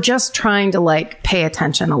 Or just trying to like pay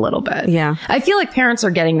attention a little bit. Yeah. I feel like parents are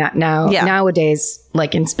getting that nowadays,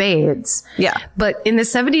 like in spades. Yeah. But in the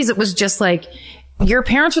 70s, it was just like, your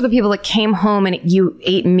parents were the people that came home and you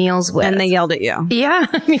ate meals with. And they yelled at you. Yeah.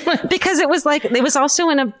 I mean, because it was also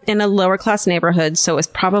in a lower class neighborhood. So it was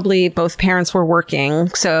probably both parents were working.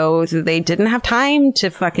 So they didn't have time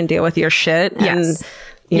to fucking deal with your shit. And, yes.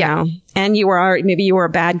 you know, and maybe you were a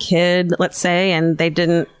bad kid, let's say, and they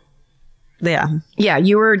didn't. Yeah. Yeah.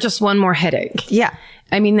 You were just one more headache. Yeah.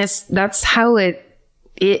 I mean, that's how it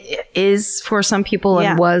is for some people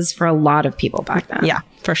and was for a lot of people back then. Yeah,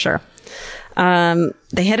 for sure.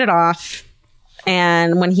 They hit it off.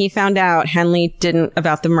 And when he found out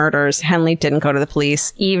about the murders, Henley didn't go to the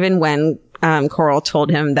police, even when Coral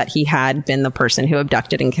told him that he had been the person who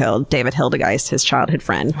abducted and killed David Hildegeist, his childhood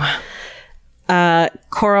friend.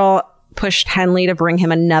 Coral pushed Henley to bring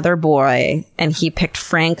him another boy, and he picked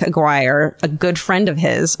Frank Aguirre, a good friend of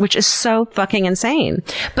his, which is so fucking insane.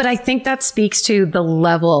 But I think that speaks to the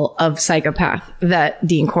level of psychopath that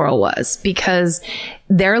Dean Coral was, because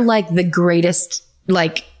they're like the greatest,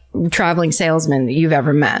 like, traveling salesman that you've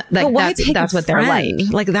ever met. Like, that's what they're like.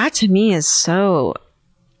 Like, that to me is so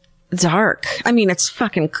dark. I mean, it's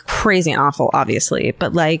fucking crazy and awful, obviously,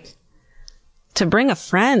 but like, to bring a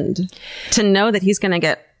friend, to know that he's going to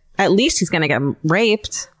get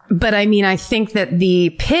raped. But I mean, I think that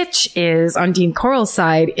the pitch is on Dean Coral's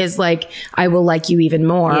side is like, I will like you even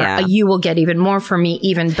more. Yeah. You will get even more from me,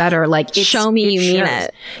 even better. Like, show me you mean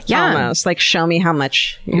it. Yeah. Almost like, show me how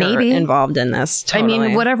much you're involved in this. Totally. I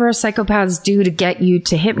mean, whatever psychopaths do to get you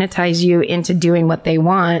to hypnotize you into doing what they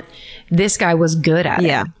want, this guy was good at it.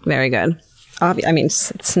 Yeah. Very good. I mean,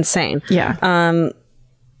 it's insane. Yeah.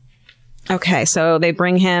 Okay. So they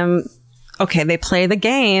bring him. Okay, they play the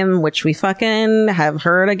game, which we fucking have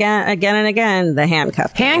heard again and again, the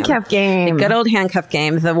handcuff game. Handcuff game. The good old handcuff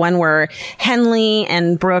game. The one where Henley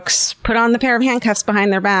and Brooks put on the pair of handcuffs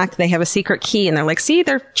behind their back. They have a secret key and they're like, see,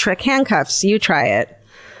 they're trick handcuffs. You try it.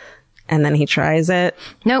 And then he tries it.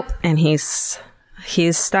 Nope. And he's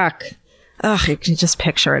stuck. Ugh, you can just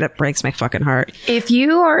picture it. It breaks my fucking heart. If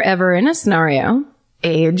you are ever in a scenario,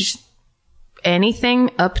 age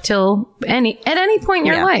anything up till at any point in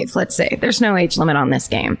your life, let's say there's no age limit on this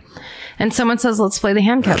game, and someone says, let's play the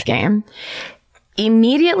handcuff game,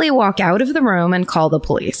 immediately walk out of the room and call the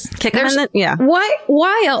police. Kick them in the, yeah.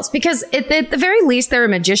 Why else? Because at the very least, they're a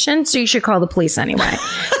magician, so you should call the police anyway.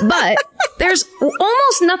 But there's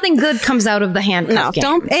almost nothing good comes out of the handcuff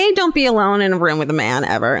game. Don't be alone in a room with a man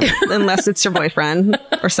ever, unless it's your boyfriend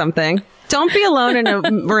or something. Don't be alone in a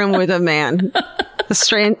room with a man.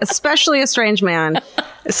 Especially a strange man,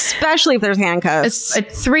 especially if there's handcuffs.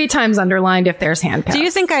 It's 3 times underlined if there's handcuffs. Do you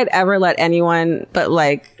think I'd ever let anyone but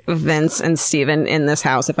like Vince and Steven in this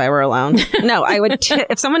house if I were alone? No, I would.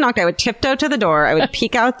 If someone knocked, I would tiptoe to the door. I would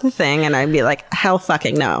peek out the thing and I'd be like, hell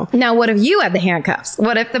fucking no. Now, what if you had the handcuffs?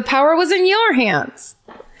 What if the power was in your hands?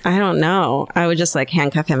 I don't know. I would just like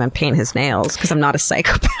handcuff him and paint his nails because I'm not a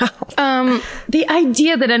psychopath. The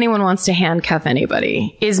idea that anyone wants to handcuff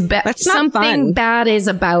anybody is that's not something fun. Bad is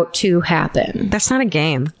about to happen. That's not a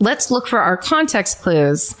game. Let's look for our context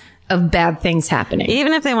clues of bad things happening.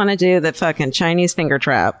 Even if they want to do the fucking Chinese finger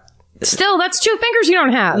trap. Still, that's 2 fingers you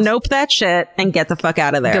don't have. Nope that shit and get the fuck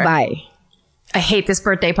out of there. Goodbye. I hate this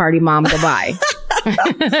birthday party, Mom. Goodbye.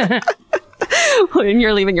 And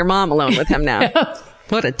you're leaving your mom alone with him now.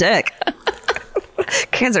 What a dick.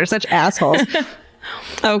 Kids are such assholes.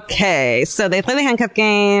 Okay, so they play the handcuff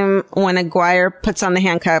game. When Aguirre puts on the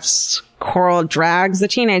handcuffs, Coral drags the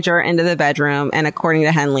teenager into the bedroom and, according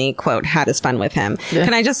to Henley, quote, had his fun with him. Yeah.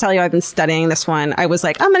 Can I just tell you, I've been studying this one. I was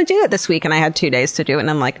like, I'm going to do it this week. And I had 2 days to do it.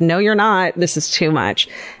 And I'm like, no, you're not. This is too much.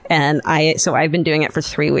 And so I've been doing it for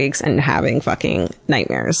 3 weeks and having fucking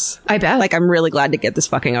nightmares. I bet. Like, I'm really glad to get this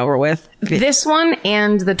fucking over with. This one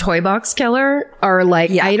and the Toy Box Killer are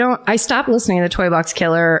like, yeah. I stopped listening to the Toy Box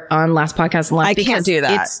Killer on last podcast. I can't do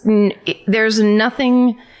that. There's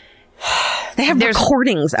nothing. They have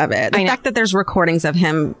recordings of it. The fact that there's recordings of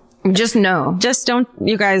him. Just don't,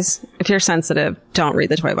 you guys, if you're sensitive, don't read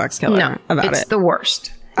the Toy Box Killer about it. It's the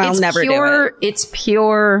worst. I'll never do it. It's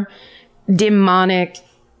pure demonic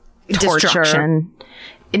torture. Destruction.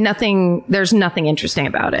 There's nothing interesting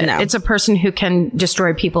about it. No. It's a person who can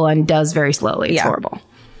destroy people and does very slowly. It's horrible.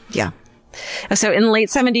 Yeah. So in late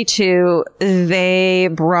 72, they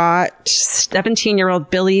brought 17-year-old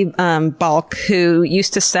Billy Balk, who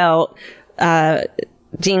used to sell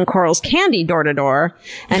Dean Coral's candy door to door,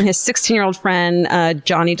 and his 16-year-old friend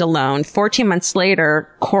Johnny DeLone. 14 months later,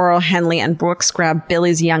 Coral, Henley, and Brooks grabbed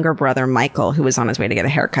Billy's younger brother Michael, who was on his way to get a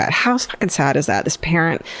haircut. How fucking sad is that?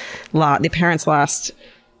 The parents lost.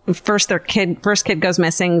 First kid goes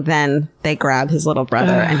missing, then they grab his little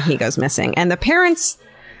brother, and he goes missing. And the parents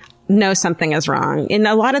know something is wrong. In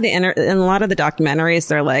a lot of the documentaries,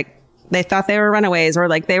 they're like, they thought they were runaways, or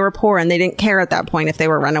like they were poor and they didn't care at that point if they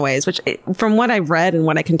were runaways, which from what I've read and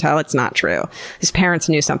what I can tell, it's not true. His parents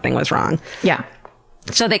knew something was wrong. Yeah.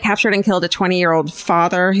 So they captured and killed a 20-year-old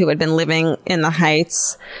father who had been living in the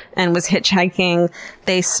Heights and was hitchhiking.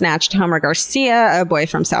 They snatched Homer Garcia, a boy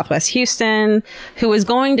from Southwest Houston, who was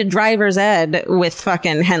going to driver's ed with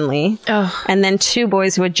fucking Henley. Oh. And then 2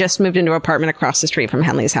 boys who had just moved into an apartment across the street from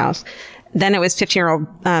Henley's house. Then it was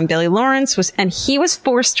 15-year-old Billy Lawrence, and he was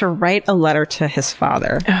forced to write a letter to his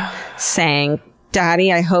father saying,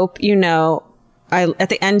 Daddy, I hope you know, at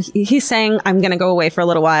the end, he's saying, I'm going to go away for a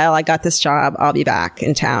little while. I got this job. I'll be back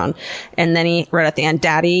in town. And then he wrote at the end,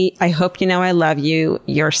 Daddy, I hope you know I love you.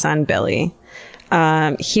 Your son, Billy.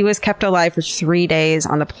 He was kept alive for 3 days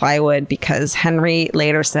on the plywood because Henry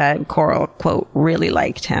later said Coral, quote, really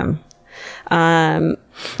liked him.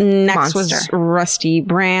 Next was Rusty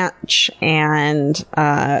Branch, and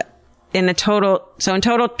in total,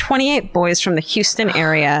 28 boys from the Houston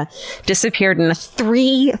area disappeared in a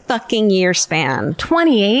 3 fucking year span.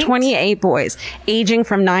 28 boys, aging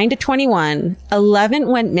from 9 to 21. 11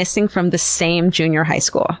 went missing from the same junior high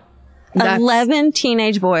school. 11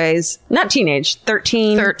 teenage boys, not teenage,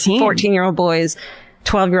 13. 14-year-old boys,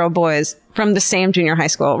 12-year-old boys from the same junior high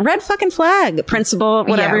school. Red fucking flag, Principal,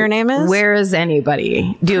 whatever your name is. Where is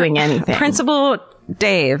anybody doing anything? Principal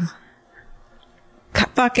Dave.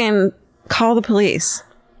 Fucking call the police.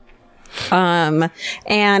 And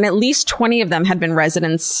at least 20 of them had been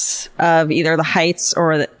residents of either the Heights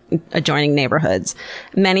or the adjoining neighborhoods.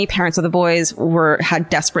 Many parents of the boys had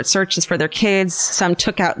desperate searches for their kids.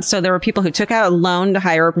 So there were people who took out a loan to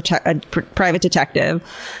hire a private detective,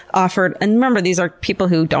 offered, and remember, these are people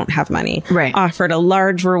who don't have money, right? Offered a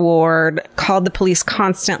large reward, called the police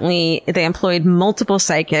constantly. They employed multiple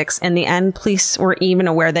psychics. In the end, police were even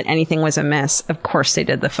aware that anything was amiss. Of course they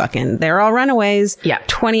did they're all runaways. Yeah.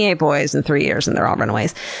 28 boys in 3 years and they're all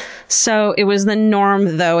runaways. So it was the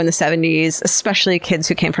norm, though, in the 70s, especially kids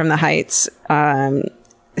who came from the Heights,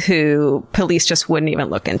 who police just wouldn't even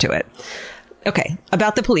look into it. Okay,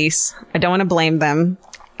 about the police. I don't want to blame them.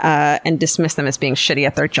 and dismissed them as being shitty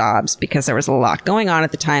at their jobs because there was a lot going on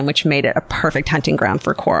at the time, which made it a perfect hunting ground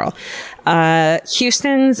for Quarrel.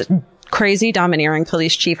 Houston's crazy, domineering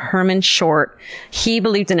police chief, Herman Short, he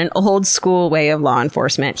believed in an old school way of law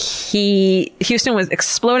enforcement. Houston was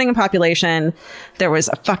exploding in population. There was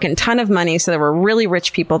a fucking ton of money. So there were really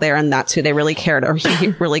rich people there, and that's who they really cared, or he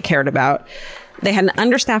really cared about. They had an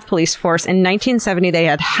understaffed police force. In 1970, they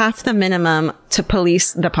had half the minimum to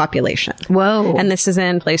police the population. Whoa. And this is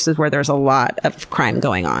in places where there's a lot of crime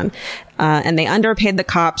going on. And they underpaid the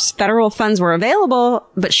cops. Federal funds were available,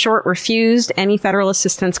 but Short refused any federal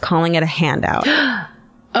assistance, calling it a handout.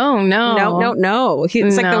 Oh, no. No.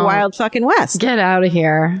 It's like the Wild fucking West. Get out of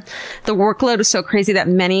here. The workload was so crazy that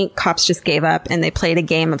many cops just gave up, and they played a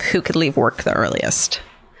game of who could leave work the earliest.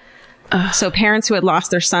 So parents who had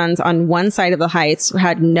lost their sons on one side of the Heights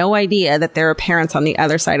had no idea that there were parents on the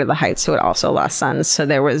other side of the Heights who had also lost sons. So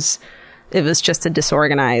it was just a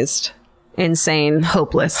disorganized, insane,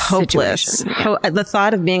 hopeless. The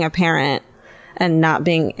thought of being a parent and not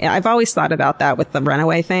being, I've always thought about that with the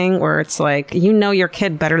runaway thing, where it's like, you know your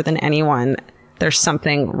kid better than anyone. There's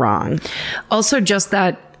something wrong. Also, just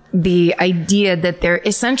that the idea that there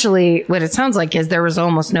essentially, what it sounds like is there was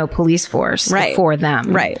almost no police force for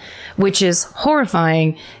them. Right. Which is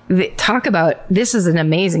horrifying. Talk about, this is an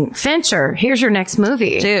amazing Fincher. Here's your next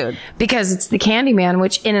movie. Dude. Because it's the Candyman,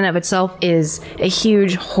 which in and of itself is a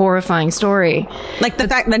huge, horrifying story. Like the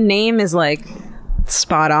fact the name is like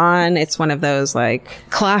spot on. It's one of those like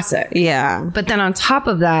classic. Yeah. But then on top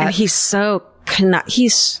of that, and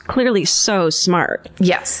he's clearly so smart.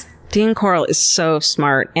 Yes. Dean Corll is so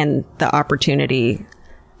smart, and the opportunity,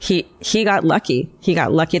 he got lucky. He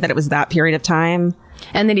got lucky that it was that period of time.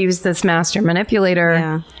 And that he was this master manipulator.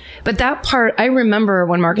 Yeah. But that part, I remember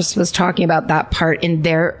when Marcus was talking about that part in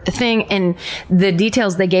their thing and the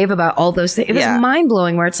details they gave about all those things. It was mind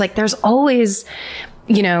blowing, where it's like, there's always,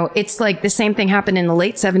 you know, it's like the same thing happened in the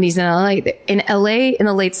late 70s in LA. In LA in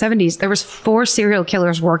the late 70s, there was 4 serial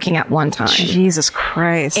killers working at one time. Jesus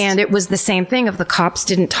Christ. And it was the same thing of the cops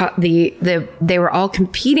didn't talk, they were all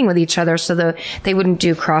competing with each other. So they wouldn't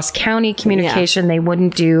do cross county communication. They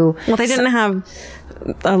wouldn't do. Well, they didn't have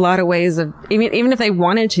a lot of ways of, even if they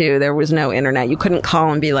wanted to, there was no internet. You couldn't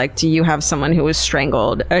call and be like, do you have someone who was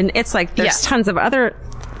strangled? And it's like, there's tons of other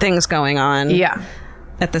things going on. Yeah.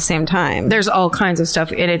 At the same time. There's all kinds of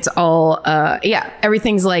stuff, and it's all,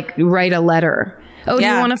 everything's like, write a letter. Oh, do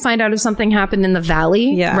you want to find out if something happened in the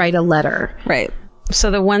valley? Yeah. Write a letter. Right.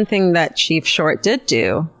 So the one thing that Chief Short did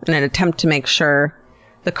do in an attempt to make sure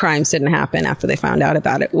the crimes didn't happen after they found out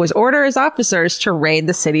about it was order his officers to raid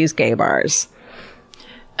the city's gay bars.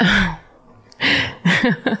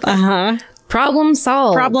 Problem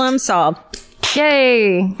solved.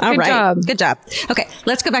 Yay. Good job. Good job. Okay,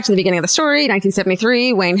 let's go back to the beginning of the story.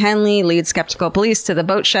 1973, Wayne Henley leads skeptical police to the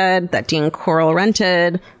boat shed that Dean Corll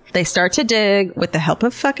rented. They start to dig with the help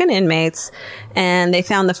of fucking inmates, and they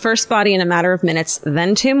found the first body in a matter of minutes,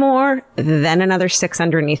 then 2 more, then another 6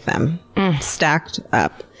 underneath them, stacked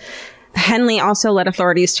up. Henley also led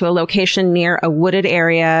authorities to a location near a wooded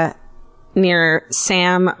area near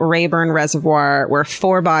Sam Rayburn Reservoir, where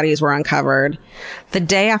 4 bodies were uncovered. The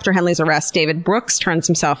day after Henley's arrest, David Brooks turns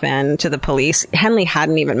himself in to the police. Henley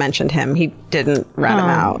hadn't even mentioned him. He didn't rat him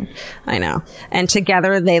out. I know. And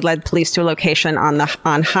together they led police to a location on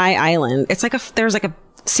High Island. It's like there's like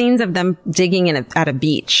scenes of them digging at a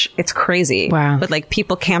beach. It's crazy. Wow. With like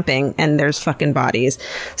people camping, and there's fucking bodies.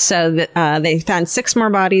 So they found 6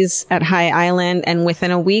 more bodies at High Island, and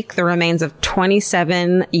within a week, the remains of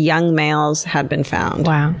 27 young males had been found.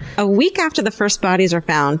 Wow. A week after the first bodies are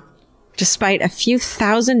found, despite a few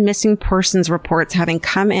thousand missing persons reports having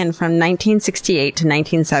come in from 1968 to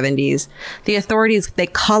 1970s, the authorities, they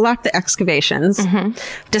call off the excavations,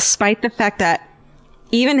 despite the fact that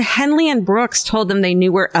even Henley and Brooks told them they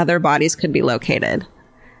knew where other bodies could be located.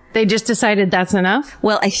 They just decided that's enough?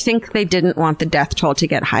 Well, I think they didn't want the death toll to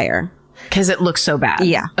get higher. Because it looks so bad.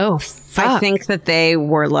 Yeah. Oh, fuck. I think that they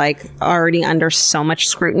were like already under so much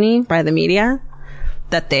scrutiny by the media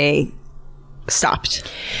that they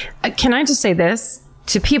stopped. Can I just say this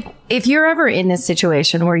to people? If you're ever in this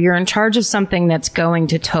situation where you're in charge of something that's going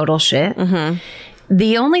to total shit,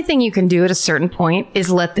 the only thing you can do at a certain point is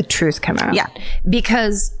let the truth come out. Yeah.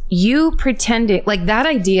 Because you pretending, like, that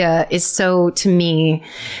idea is so, to me,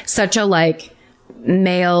 such a, like,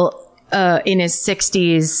 male, in his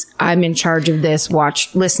 60s, I'm in charge of this,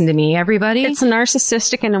 listen to me, everybody. It's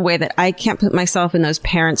narcissistic in a way that I can't put myself in those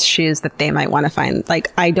parents' shoes that they might want to find.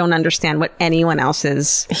 Like, I don't understand what anyone else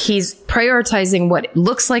is. He's prioritizing what it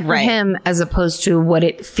looks like for him as opposed to what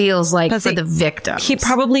it feels like for the victim. He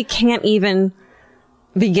probably can't even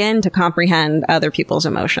begin to comprehend other people's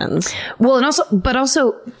emotions. Well, and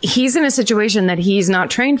also he's in a situation that he's not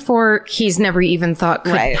trained for. He's never even thought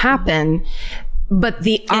could happen. But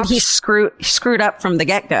and he screwed up from the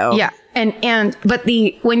get-go. Yeah. But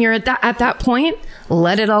when you're at that point,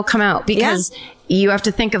 let it all come out, because you have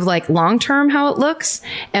to think of like long-term how it looks,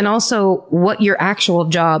 and also what your actual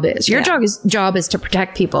job is. Your job is to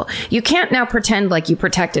protect people. You can't now pretend like you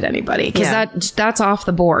protected anybody, because that's off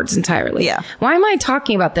the boards entirely. Yeah. Why am I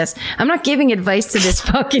talking about this? I'm not giving advice to this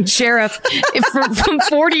fucking sheriff from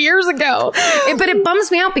 40 years ago. But it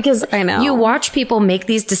bums me out, because I know you watch people make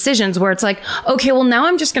these decisions where it's like, okay, well now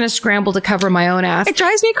I'm just going to scramble to cover my own ass. It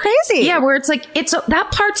drives me crazy. Yeah. Where it's like,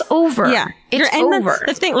 that part's over. Yeah. It's over.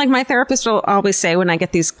 The thing, like my therapist will always say when I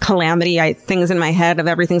get these calamity things in my head of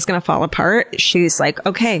everything's going to fall apart, she's like,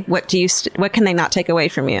 okay, what can they not take away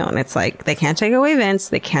from you? And it's like, they can't take away Vince.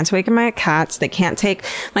 They can't take my cats. They can't take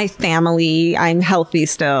my family. I'm healthy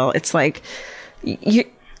still. It's like,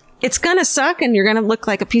 it's going to suck and you're going to look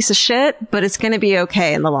like a piece of shit, but it's going to be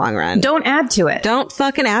okay in the long run. Don't add to it. Don't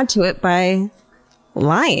fucking add to it by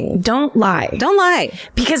lying. Don't lie. Don't lie.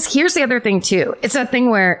 Because here's the other thing too. It's that thing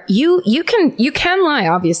where you can lie,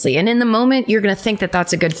 obviously. And in the moment, you're going to think that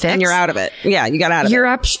that's a good fix. And you're out of it. Yeah, you got out of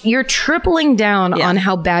it. You're tripling down on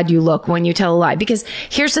how bad you look when you tell a lie. Because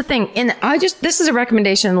here's the thing. And this is a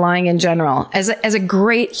recommendation in lying in general. As a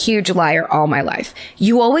great, huge liar all my life.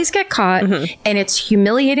 You always get caught and it's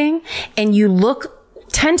humiliating and you look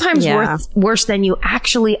 10 times worse than you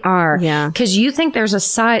actually are. Yeah. Cause you think there's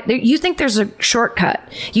you think there's a shortcut.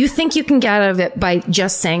 You think you can get out of it by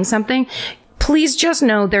just saying something. Please just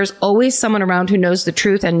know there's always someone around who knows the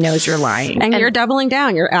truth and knows you're lying. And you're doubling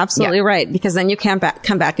down. You're absolutely right. Because then you can't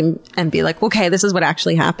come back and be like, okay, this is what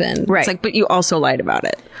actually happened. Right. It's like, but you also lied about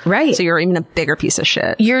it. Right. So you're even a bigger piece of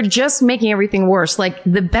shit. You're just making everything worse. Like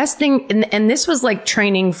the best thing, and this was like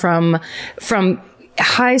training from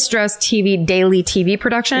high stress daily TV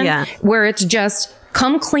production, where it's just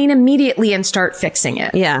come clean immediately and start fixing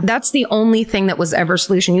it. Yeah. That's the only thing that was ever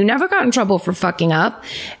solution. You never got in trouble for fucking up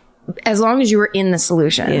as long as you were in the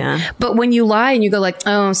solution. Yeah. But when you lie and you go like,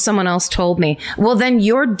 oh, someone else told me, well, then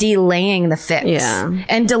you're delaying the fix. Yeah.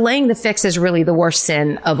 And delaying the fix is really the worst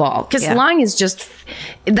sin of all. Because lying is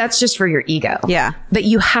that's just for your ego. Yeah. But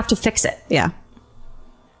you have to fix it. Yeah.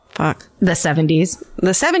 Fuck. The 70s.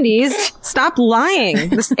 The 70s, stop lying.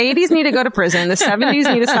 The 80s need to go to prison. The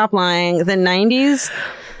 70s need to stop lying. The 90s...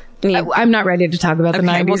 I'm not ready to talk about the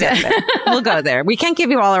 90s. We'll get there. We'll go there. We can't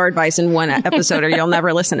give you all our advice in one episode or you'll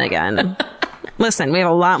never listen again. Listen, we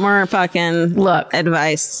have a lot more fucking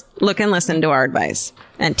advice. Look and listen to our advice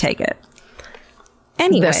and take it.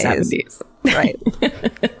 Anyways. The 70s. Right.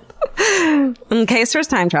 In case there's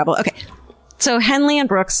time travel. Okay. So Henley and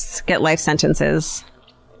Brooks get life sentences.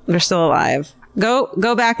 They're still alive.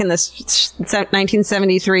 Go back in this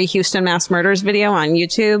 1973 Houston mass murders video on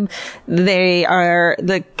YouTube.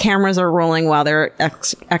 The cameras are rolling while they're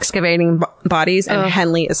excavating bodies and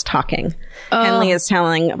Henley is talking. Henley is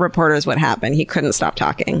telling reporters what happened. He couldn't stop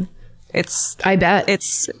talking. I bet.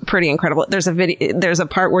 It's pretty incredible. There's a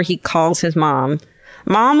part where he calls his mom,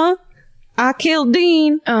 Mama, I killed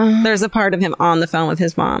Dean. There's a part of him on the phone with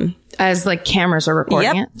his mom. As like cameras are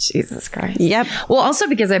recording it. Jesus Christ. Yep. Well, also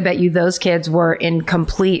because I bet you those kids were in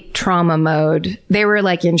complete trauma mode. They were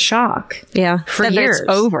like in shock. Yeah. For years. It's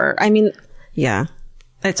over. I mean, yeah.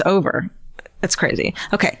 It's over. It's crazy.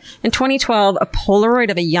 Okay. In 2012, a Polaroid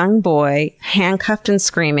of a young boy handcuffed and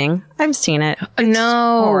screaming. I've seen it. It's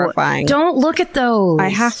horrifying. Don't look at those. I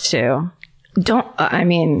have to.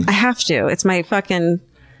 I have to. It's my fucking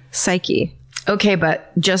psyche. Okay,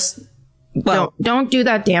 but just don't do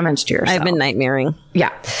that damage to yourself. I've been nightmaring.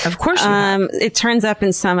 Yeah, of course you have. It turns up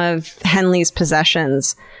in some of Henley's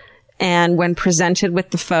possessions. And when presented with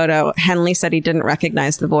the photo, Henley said he didn't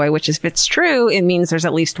recognize the boy, which if it's true, it means there's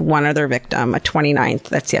at least one other victim, a 29th,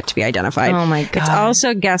 that's yet to be identified. Oh my God. It's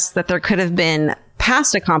also guessed that there could have been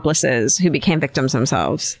past accomplices who became victims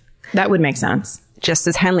themselves. That would make sense. Just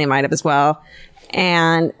as Henley might have as well.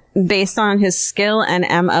 And based on his skill and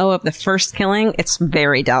MO of the first killing, it's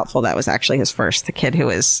very doubtful that was actually his first, the kid who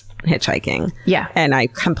was hitchhiking. Yeah. And I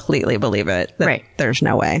completely believe it. Right. There's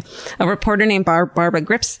no way. A reporter named Barbara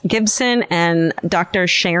Gibson and Dr.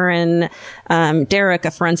 Sharon Derrick,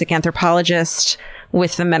 a forensic anthropologist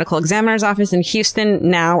with the medical examiner's office in Houston,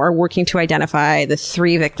 now are working to identify the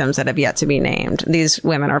 3 victims that have yet to be named. These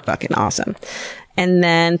women are fucking awesome. And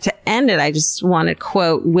then to end it, I just want to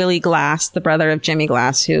quote Willie Glass, the brother of Jimmy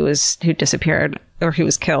Glass, who disappeared or who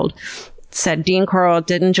was killed, said Dean Corll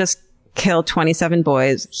didn't just kill 27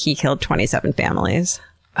 boys, he killed 27 families.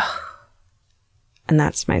 And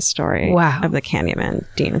that's my story of the Candyman,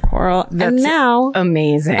 Dean Quarrel. That's and now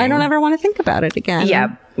amazing. I don't ever want to think about it again.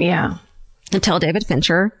 Yeah. Until David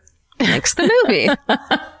Fincher makes the movie.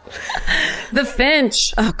 The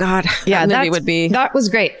Finch. Oh God. Yeah, that movie would be. That was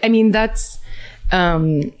great. I mean, that's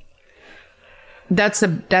the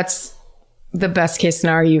best case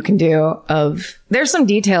scenario you can do. There's some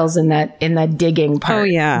details in that digging part. Oh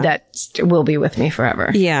yeah, that will be with me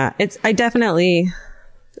forever. Yeah, there's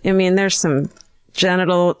some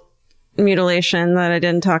genital mutilation that I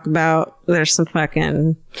didn't talk about. There's some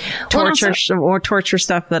fucking torture torture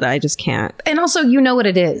stuff that I just can't. And also, you know what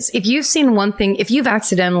it is. If you've seen one thing, if you've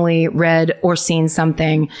accidentally read or seen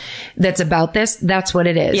something that's about this, that's what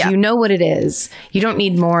it is. Yeah. You know what it is. You don't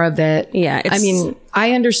need more of it. Yeah.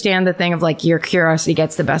 I understand the thing of like your curiosity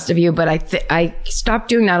gets the best of you, but I stopped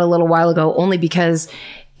doing that a little while ago only because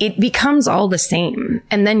it becomes all the same.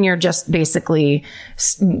 And then you're just basically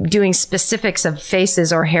doing specifics of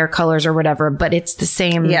faces or hair colors or whatever, but it's the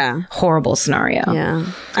same horrible scenario.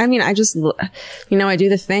 Yeah. I mean, I just, I do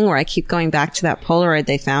the thing where I keep going back to that Polaroid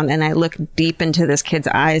they found and I look deep into this kid's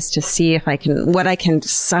eyes to see if what I can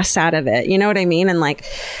suss out of it. You know what I mean? And like,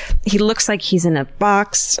 he looks like he's in a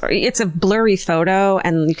box. It's a blurry photo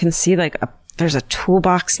and you can see like there's a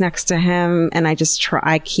toolbox next to him and I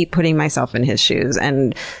keep putting myself in his shoes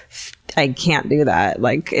and I can't do that.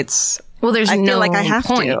 Like there's I feel like I have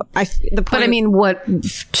point. To. But I mean,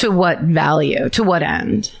 to what value? To what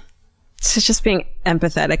end? It's just being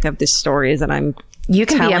empathetic of the stories that you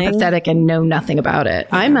can telling. Be empathetic and know nothing about it.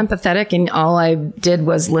 Yeah. I'm empathetic and all I did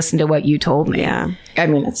was listen to what you told me. Yeah. I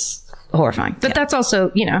mean, it's horrifying. But that's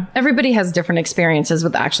also, everybody has different experiences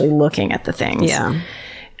with actually looking at the things. Yeah.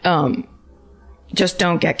 Just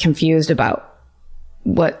don't get confused about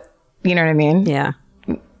what, you know what I mean? Yeah.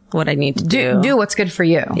 What I need to do. Do what's good for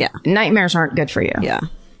you. Yeah. Nightmares aren't good for you. Yeah.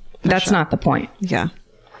 That's not the point. Yeah.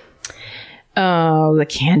 Oh, the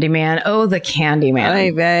Candyman.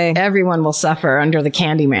 Oy vey. Everyone will suffer under the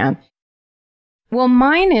Candyman. Well,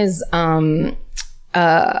 mine is,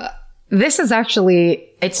 this is actually,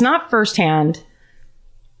 it's not firsthand.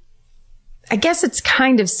 I guess it's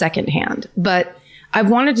kind of secondhand, but I've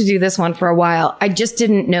wanted to do this one for a while. I just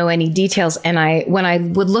didn't know any details. And when I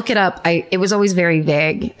would look it up, it was always very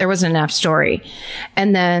vague. There wasn't enough story.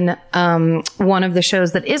 And then, one of the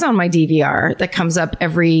shows that is on my DVR that comes up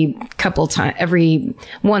every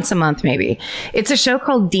once a month, maybe. It's a show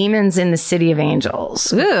called Demons in the City of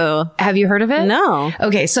Angels. Ooh. Have you heard of it? No.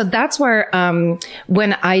 Okay. So that's where,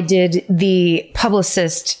 when I did the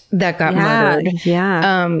publicist that got murdered.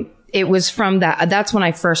 Yeah. It was from that's when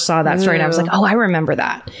I first saw that story and I was like, oh, I remember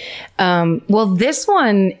that. Well, this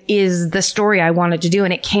one is the story I wanted to do.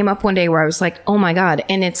 And it came up one day where I was like, oh my God.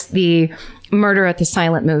 And it's the murder at the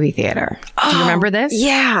silent movie theater. Do you remember this?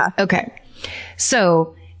 Yeah. Okay.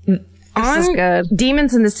 So this is good.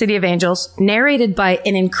 Demons in the City of Angels, narrated by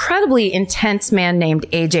an incredibly intense man named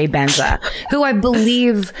AJ Benza, who I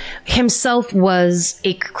believe himself was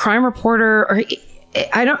a crime reporter or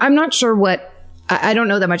I'm not sure what, I don't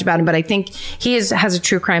know that much about him, but I think he has a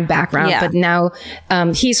true crime background. Yeah. But now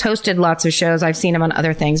he's hosted lots of shows. I've seen him on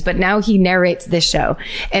other things, but now he narrates this show,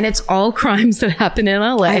 and it's all crimes that happen in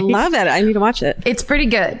LA. I love it. I need to watch it. It's pretty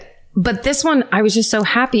good. But this one, I was just so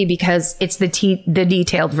happy because it's the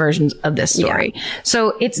detailed versions of this story. Yeah. So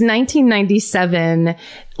it's 1997,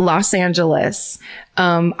 Los Angeles.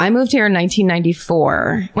 I moved here in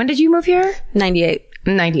 1994. When did you move here? 98.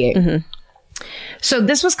 98. Mm-hmm. So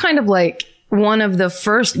this was kind of like one of the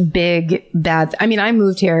first big bad. I mean, I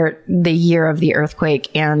moved here the year of the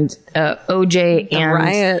earthquake and OJ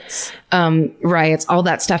and riots. All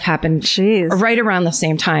that stuff happened. Right around the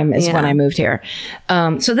same time as when I moved here.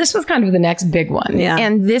 So this was kind of the next big one. Yeah.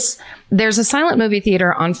 And there's a silent movie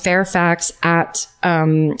theater on Fairfax at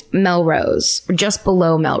Melrose, just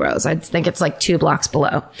below Melrose. I think it's like 2 blocks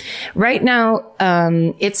below. Right now,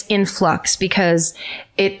 it's in flux because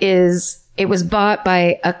it was bought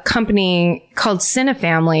by a company called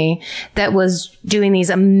Cinefamily that was doing these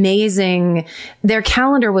amazing, their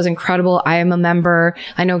calendar was incredible. I am a member.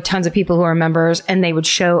 I know tons of people who are members, and they would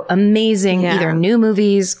show amazing either new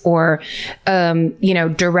movies or,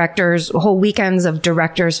 directors, whole weekends of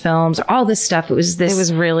directors' films, all this stuff. It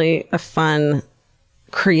was really a fun,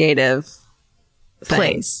 creative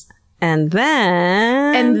place. And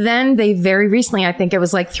then they very recently, I think it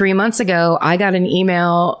was like 3 months ago, I got an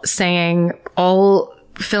email saying all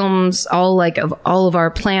films, all of our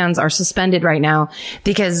plans are suspended right now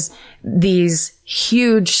because these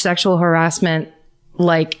huge sexual harassment,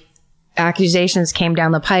 accusations came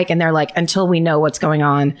down the pike, and they're like, until we know what's going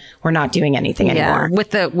on, we're not doing anything anymore.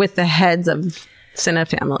 With the heads of Cine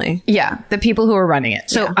family. Yeah, the people who are running it.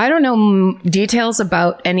 So I don't know details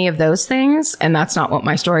about any of those things, and that's not what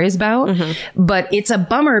my story is about. But it's a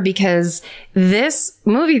bummer because this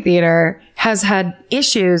movie theater has had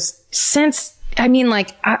issues since, I mean,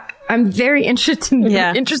 like, I'm very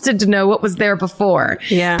interested to know what was there before.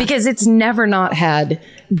 Yeah. Because it's never not had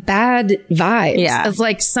bad vibes. Yeah. It's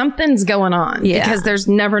like something's going on. Yeah. Because there's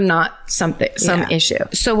never not some issue.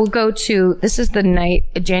 So we'll go to, this is the night,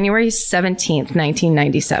 January 17th,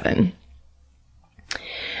 1997.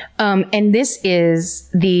 And this is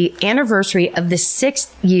the anniversary of the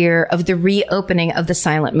 6th year of the reopening of the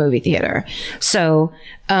silent movie theater. So,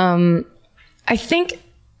 I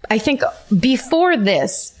think before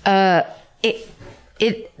this, the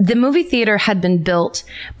movie theater had been built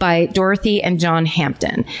by Dorothy and John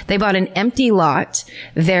Hampton. They bought an empty lot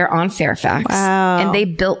there on Fairfax. Wow. And they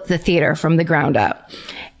built the theater from the ground up.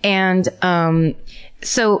 And,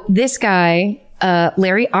 so this guy,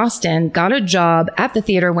 Larry Austin, got a job at the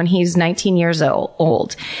theater when he's 19 years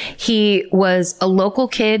old. He was a local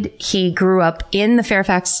kid. He grew up in the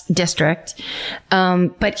Fairfax district.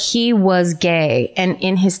 But he was gay. And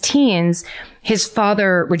in his teens, his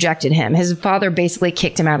father rejected him. His father basically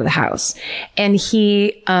kicked him out of the house. And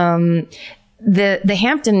he, the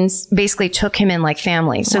Hamptons basically took him in like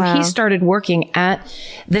family. So he started working at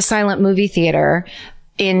the silent movie theater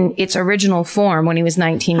in its original form when he was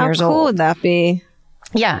 19 years old. How cool would that be?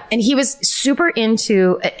 Yeah. And he was super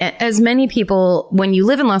into, as many people, when you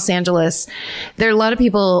live in Los Angeles, there are a lot of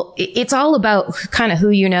people, it's all about kind of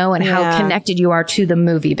who you know and how connected you are to the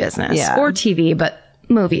movie business or TV, but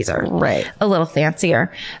movies are a little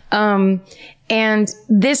fancier. And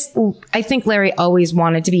this, I think Larry always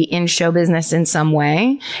wanted to be in show business in some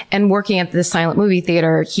way. And working at the silent movie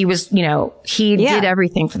theater, he was, he did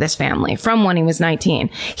everything for this family from when he was 19.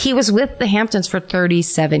 He was with the Hamptons for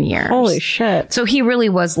 37 years. Holy shit. So he really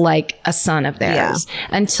was like a son of theirs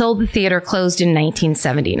until the theater closed in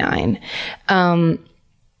 1979.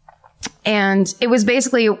 And it was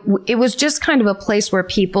basically, it was just kind of a place where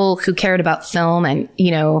people who cared about film and,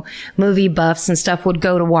 movie buffs and stuff would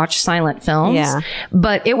go to watch silent films. Yeah.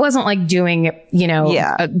 But it wasn't like doing,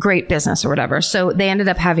 a great business or whatever. So they ended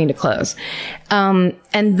up having to close. And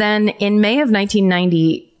then in May of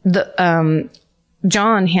 1990,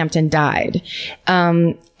 John Hampton died.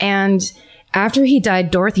 And after he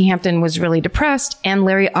died, Dorothy Hampton was really depressed, and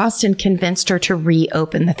Larry Austin convinced her to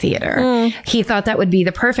reopen the theater. He thought that would be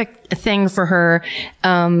the perfect thing for her,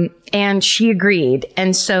 and she agreed.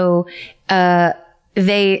 And so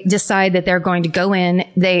they decide that they're going to go in.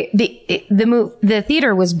 The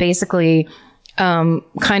theater was basically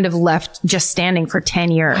kind of left just standing for 10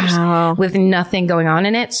 years with nothing going on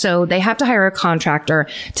in it. So they have to hire a contractor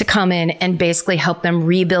to come in and basically help them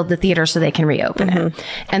rebuild the theater so they can reopen it.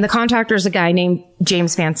 And the contractor is a guy named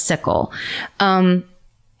James Van Sickle. As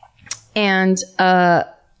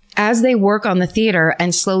they work on the theater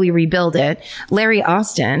and slowly rebuild it, Larry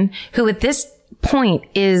Austin, who at this point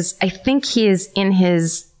is, I think he is in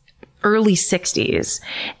his early 60s,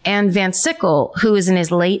 and Van Sickle, who is in his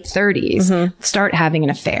late 30s, start having an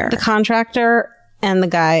affair. The contractor and the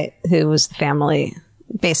guy who was the family,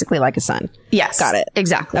 basically like a son. Yes. Got it.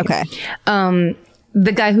 Exactly. Okay.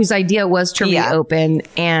 The guy whose idea was to reopen,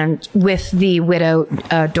 and with the widow,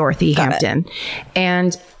 Dorothy Hampton.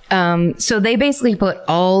 And so they basically put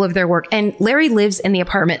all of their work, and Larry lives in the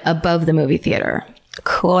apartment above the movie theater.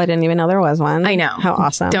 Cool. I didn't even know there was one. I know. How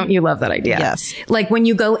awesome. Don't you love that idea? Yes. Like when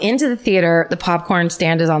you go into the theater, the popcorn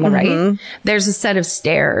stand is on the right. There's a set of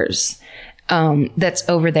stairs that's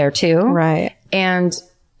over there too. Right. And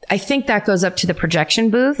I think that goes up to the projection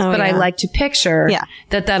booth, but I like to picture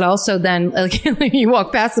that also then, like, you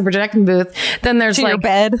walk past the projection booth, then there's to like your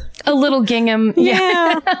bed, a little gingham,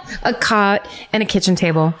 a cot, and a kitchen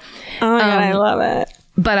table. Oh my God, I love it.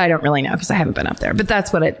 But I don't really know because I haven't been up there. But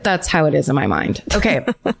that's how it is in my mind. Okay.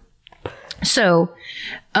 So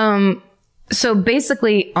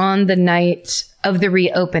basically on the night of the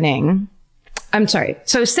reopening, I'm sorry.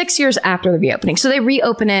 So 6 years after the reopening. So they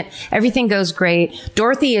reopen it. Everything goes great.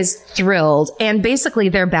 Dorothy is thrilled. And basically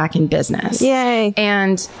they're back in business. Yay.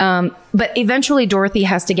 And, but eventually Dorothy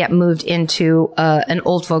has to get moved into, an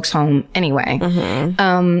old folks home anyway.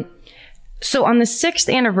 So on the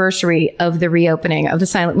 6th anniversary of the reopening of the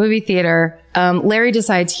silent movie theater, Larry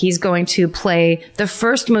decides he's going to play the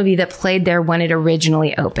first movie that played there when it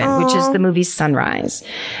originally opened, which is the movie Sunrise.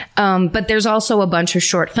 But there's also a bunch of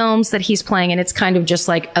short films that he's playing, and it's kind of just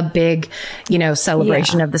like a big,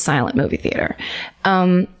 celebration of the silent movie theater.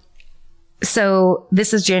 So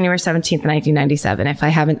this is January 17th, 1997, if I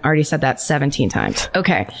haven't already said that 17 times.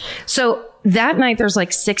 Okay. So that night there's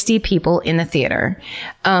like 60 people in the theater,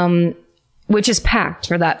 which is packed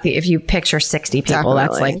for that. If you picture 60 people,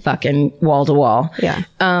 that's like fucking wall to wall. Yeah.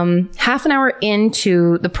 Half an hour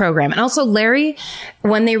into the program. And also Larry,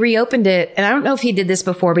 when they reopened it, and I don't know if he did this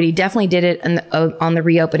before, but he definitely did it on the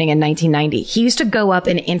reopening in 1990. He used to go up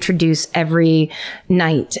and introduce every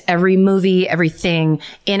night, every movie, everything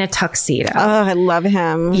in a tuxedo. Oh, I love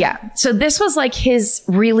him. Yeah. So this was like his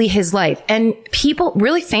life. And people,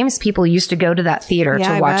 really famous people used to go to that theater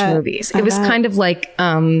to watch movies. It was kind of like,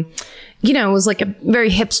 you know, it was like a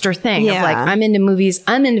very hipster thing of like, I'm into movies.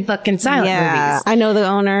 I'm into fucking silent movies. I know the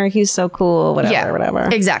owner. He's so cool. Whatever.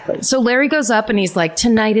 Exactly. So Larry goes up and he's like,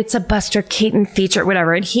 tonight it's a Buster Keaton feature,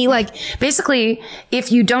 whatever. And he like, basically,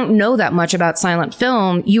 if you don't know that much about silent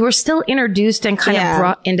film, you were still introduced and kind of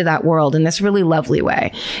brought into that world in this really lovely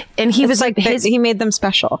way. And he was like, he made them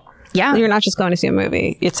special. Yeah. You're not just going to see a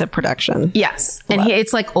movie. It's a production. Yes. And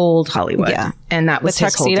it's like old Hollywood. Yeah. And that was the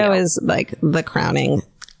his whole deal. tuxedo is like the crowning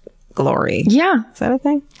glory. Yeah. Is that a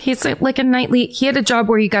thing? He's like a nightly, he had a job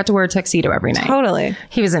where he got to wear a tuxedo every night. Totally.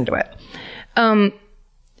 He was into it. And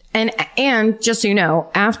just so you know,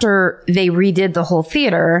 after they redid the whole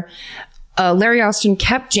theater, Larry Austin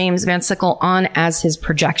kept James Van Sickle on as his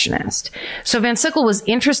projectionist. So Van Sickle was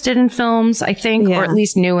interested in films, I think, or at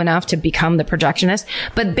least knew enough to become the projectionist.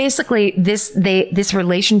 But basically this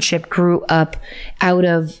relationship grew up out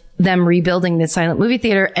of them rebuilding the silent movie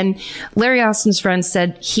theater. And Larry Austin's friend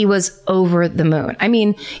said he was over the moon. I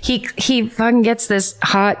mean, he fucking gets this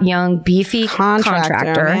hot, young, beefy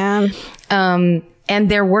contractor. Man. And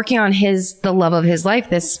they're working on the love of his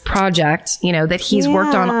life, this project, you know, that he's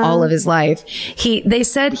worked on all of his life. They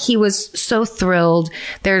said he was so thrilled.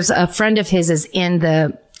 There's a friend of his is in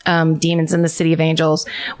the Demons in the City of Angels,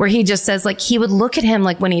 where he just says, like, he would look at him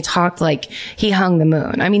like when he talked, like he hung the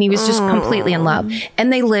moon. I mean, he was just completely in love.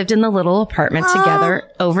 And they lived in the little apartment together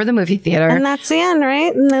over the movie theater. And that's the end,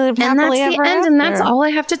 right? And they lived happily ever after. And that's all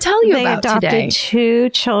I have to tell you about today. They adopted 2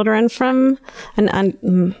 children from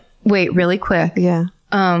Wait, really quick. Yeah.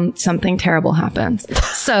 Something terrible happened.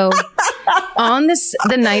 So on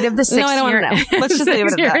the night of the 6th year, let's just leave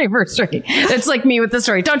it at that. Anniversary. It's like me with the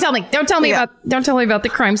story. Don't tell me about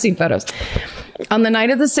the crime scene photos. On the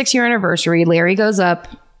night of the 6th-year anniversary, Larry goes up.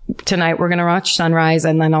 Tonight we're going to watch Sunrise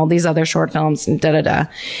and then all these other short films and da-da-da.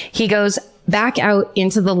 He goes back out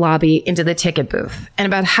into the lobby, into the ticket booth. And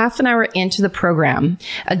about half an hour into the program,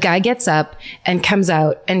 a guy gets up and comes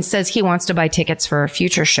out and says he wants to buy tickets for a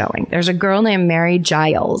future showing. There's a girl named Mary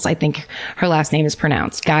Giles. I think her last name is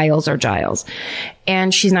pronounced Giles or Giles.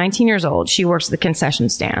 And she's 19 years old. She works at the concession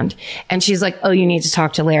stand. And she's like, oh, you need to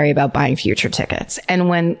talk to Larry about buying future tickets. And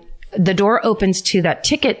when the door opens to that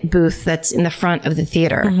ticket booth that's in the front of the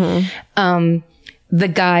theater, the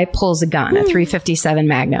guy pulls a gun, a .357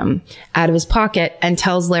 Magnum, out of his pocket and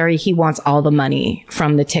tells Larry he wants all the money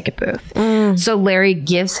from the ticket booth. So Larry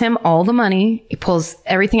gives him all the money. He pulls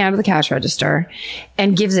everything out of the cash register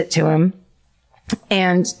and gives it to him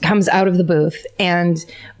and comes out of the booth. And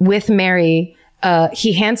with Mary,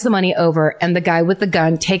 he hands the money over and the guy with the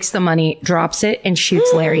gun takes the money, drops it, and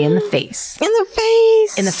shoots Larry in the face. In the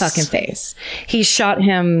face? In the fucking face. He shot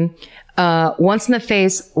him once in the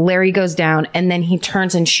face. Larry goes down and then he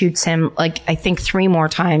turns and shoots him, like, I think 3 more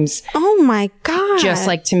times. Oh my God. Just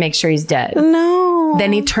like to make sure he's dead. No.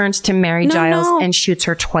 Then he turns to Mary Giles and shoots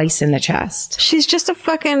her twice in the chest. She's just a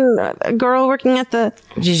fucking girl working at the...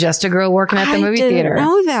 She's just a girl working at the movie theater. I didn't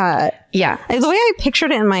know that. Yeah. The way I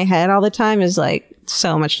pictured it in my head all the time is like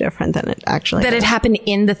so much different than it actually That is. it happened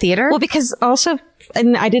in the theater? Well, because also,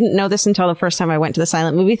 and I didn't know this until the first time I went to the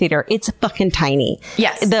silent movie theater, it's fucking tiny.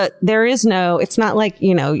 Yes. It's not like,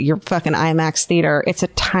 you know, your fucking IMAX theater. It's a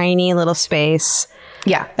tiny little space.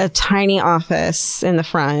 Yeah. A tiny office in the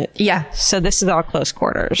front. Yeah. So this is all close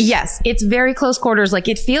quarters. Yes. It's very close quarters. Like,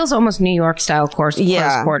 it feels almost New York style close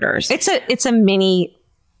quarters. It's a mini,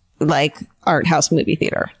 like, art house movie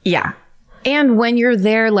theater. Yeah. And when you're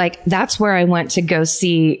there, like, that's where I went to go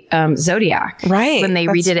see Zodiac. Right. When they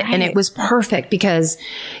redid it. And it was perfect because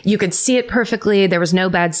you could see it perfectly. There was no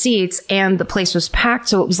bad seats and the place was packed.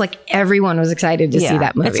 So it was like everyone was excited to see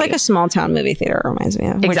that movie. It's like a small town movie theater, it reminds me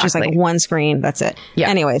of. Which is like one screen. That's it. Yeah.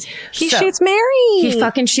 Anyways, he shoots Mary. He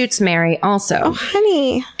fucking shoots Mary also. Oh,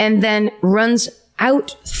 honey. And then runs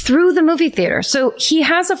out through the movie theater. So he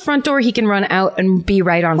has a front door he can run out and be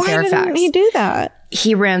right on Fairfax. Why didn't he do that?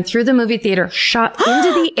 He ran through the movie theater, shot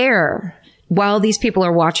into the air while these people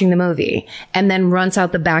are watching the movie, and then runs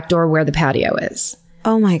out the back door where the patio is.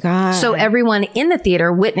 Oh my God. So everyone in the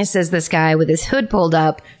theater witnesses this guy with his hood pulled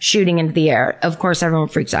up, shooting into the air. Of course, everyone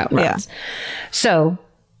freaks out and runs. So,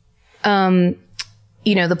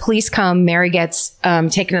 the police come, Mary gets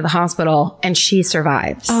taken to the hospital, and she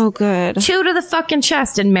survives. Oh, good. 2 to the fucking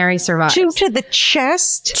chest, and Mary survives. 2 to the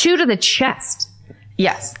chest? 2 to the chest.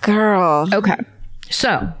 Yes. Girl. Okay.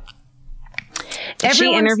 So. Was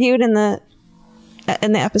she interviewed in the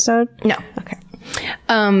episode? No. Okay.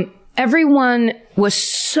 Everyone was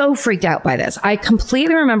so freaked out by this. I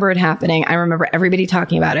completely remember it happening. I remember everybody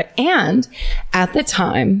talking about it. And at the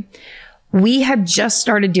time, we had just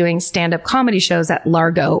started doing stand-up comedy shows at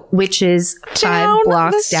Largo, which is 5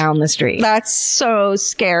 blocks down the street. That's so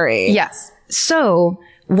scary. Yes. So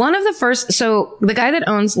the guy that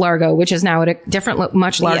owns Largo, which is now at a different,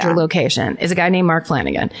 much larger location, is a guy named Mark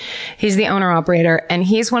Flanagan. He's the owner operator, and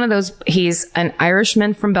he's he's an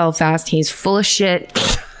Irishman from Belfast. He's full of shit.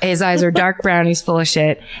 His eyes are dark brown. He's full of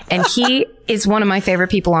shit. And he is one of my favorite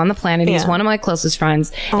people on the planet. He's one of my closest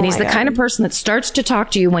friends. And he's the kind of person that starts to talk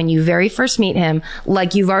to you when you very first meet him,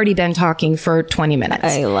 like you've already been talking for 20 minutes.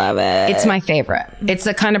 I love it. It's my favorite. It's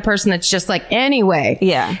the kind of person that's just like, anyway.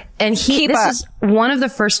 Yeah. And this is one of the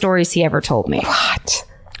first stories he ever told me. What?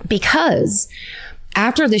 Because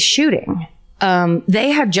after the shooting,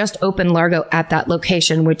 they had just opened Largo at that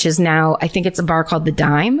location, which is now, I think it's a bar called The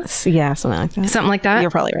Dime. Yeah, something like that. Something like that.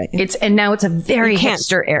 You're probably right. And now it's a very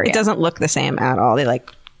hipster area. It doesn't look the same at all. They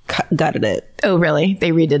gutted it. Oh, really?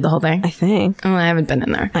 They redid the whole thing? I think. Oh, I haven't been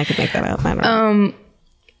in there. I could make that up. I don't know.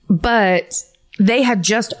 But they had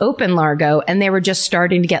just opened Largo, and they were just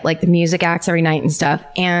starting to get like the music acts every night and stuff.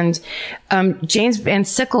 And James Van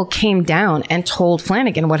Sickle came down and told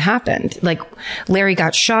Flanagan what happened. Like, Larry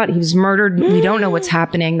got shot. He was murdered. We don't know what's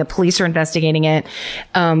happening. The police are investigating it.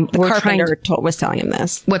 The carpenter was telling him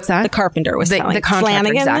this. What's that? The carpenter was telling the contractor,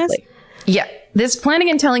 Flanagan exactly. This? Yeah. This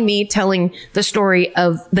Flanagan telling the story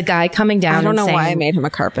of the guy coming down. I don't know why I made him a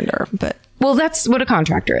carpenter, but. Well, that's what a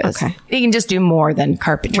contractor is. Okay. He can just do more than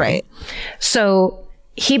carpentry. Right. So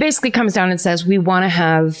he basically comes down and says, we want to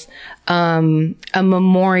have a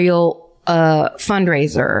memorial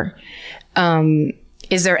fundraiser.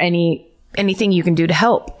 Is there anything you can do to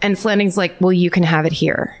help? And Flanagan's like, well, you can have it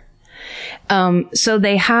here. So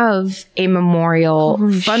they have a memorial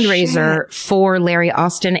fundraiser for Larry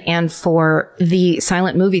Austin and for the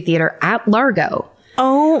silent movie theater at Largo.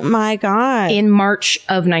 Oh my God. In March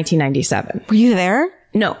of 1997. Were you there?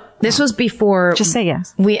 No. This was before. Just say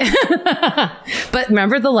yes. But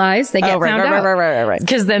remember the lies? They get found out. Right.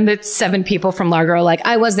 Because then the 7 people from Largo are like,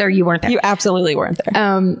 I was there, you weren't there. You absolutely weren't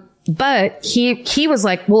there. But he was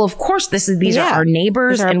like, well, of course, these are our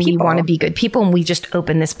neighbors, and we want to be good people, and we just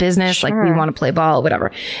opened this business. Sure. Like, we want to play ball,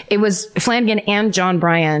 whatever. It was Flanagan and John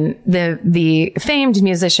Bryan, the famed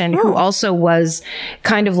musician, who also was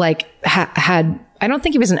kind of like had. I don't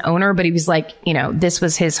think he was an owner, but he was like, this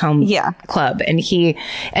was his home club. And he,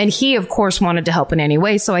 of course, wanted to help in any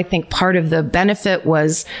way. So I think part of the benefit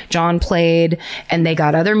was John played, and they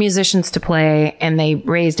got other musicians to play, and they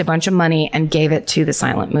raised a bunch of money and gave it to the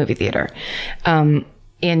silent movie theater,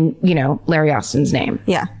 in, Larry Austin's name.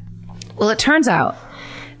 Yeah. Well, it turns out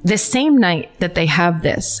the same night that they have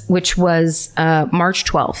this, which was March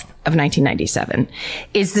 12th of 1997,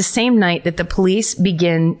 is the same night that the police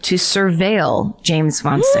begin to surveil James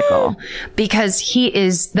Von Sickle, because he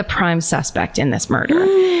is the prime suspect in this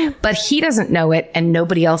murder. But he doesn't know it, and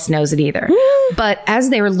nobody else knows it either. But as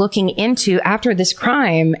they were looking into, after this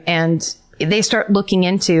crime, and they start looking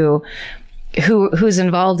into who's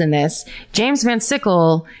involved in this, James Van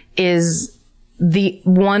Sickle is the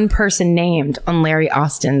one person named on Larry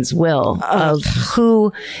Austin's will of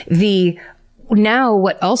who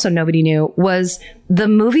what also nobody knew was the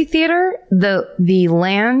movie theater, the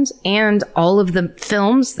land, and all of the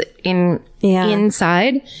films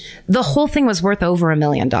inside. The whole thing was worth over $1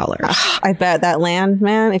 million. I bet that land,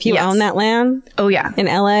 man. If you own that land. Oh yeah. In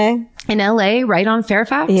LA. In LA, right on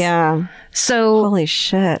Fairfax. Yeah. So holy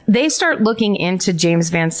shit. They start looking into James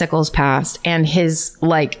Van Sickle's past and his,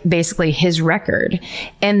 basically his record.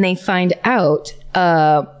 And they find out,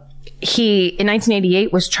 he, in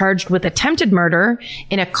 1988, was charged with attempted murder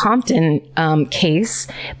in a Compton case,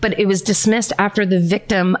 but it was dismissed after the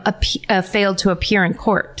victim failed to appear in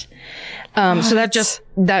court. So that just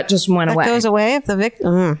went away. That goes away if the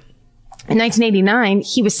victim. In 1989,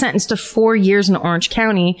 he was sentenced to 4 years in Orange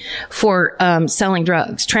County for selling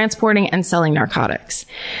drugs, transporting and selling narcotics.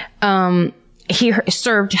 He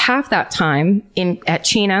served half that time at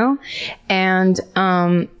Chino, and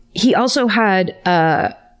he also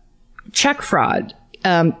had check fraud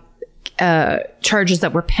charges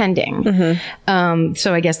that were pending.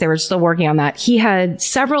 So I guess they were still working on that. He had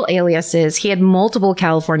several aliases. He had multiple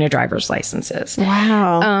California driver's licenses.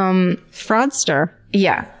 Wow. Fraudster.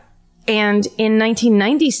 Yeah. And in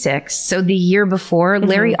 1996, so the year before,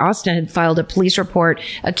 Larry Austin had filed a police report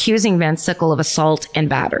accusing Van Sickle of assault and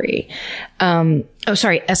battery.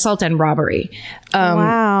 Assault and robbery.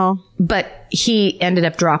 Wow. But he ended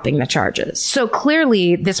up dropping the charges. So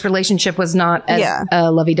clearly this relationship was not as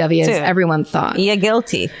lovey-dovey as everyone thought. Yeah,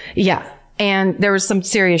 guilty. Yeah. And there was some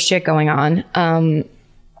serious shit going on.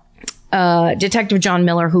 Detective John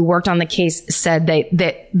Miller, who worked on the case, said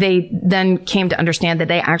that they then came to understand that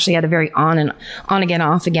they actually had a very on again,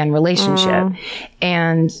 off again relationship.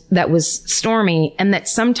 And that was stormy. And that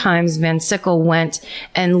sometimes Van Sickle went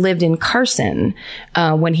and lived in Carson,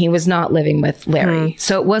 when he was not living with Larry.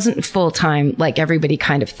 So it wasn't full time like everybody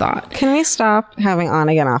kind of thought. Can we stop having on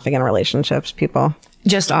again, off again relationships, people?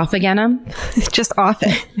 Just off again them? Just off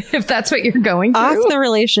it. If that's what you're going through. Off the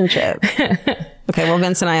relationship. Okay, well,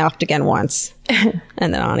 Vince and I offed again once. And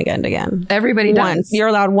then on again. Everybody does. Once. You're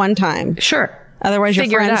allowed one time. Sure. Otherwise, your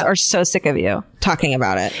friends are so sick of you talking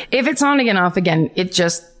about it. If it's on again, off again, it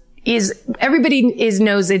just is. Everybody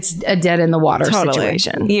knows it's a dead in the water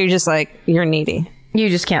situation. You're just like, you're needy. You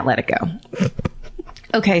just can't let it go.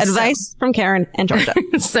 Okay. Advice from Karen and Georgia.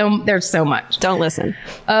 So there's so much. Don't listen.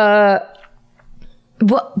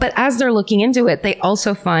 Well, but as they're looking into it, they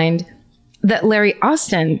also find that Larry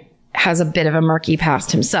Austin has a bit of a murky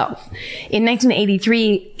past himself. In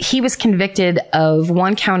 1983, he was convicted of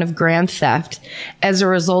one count of grand theft as a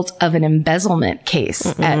result of an embezzlement case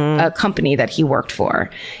at a company that he worked for.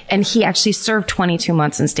 And he actually served 22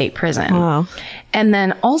 months in state prison. Wow. And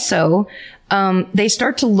then also, they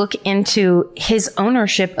start to look into his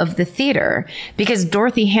ownership of the theater because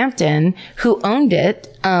Dorothy Hampton, who owned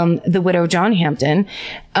it, the widow John Hampton,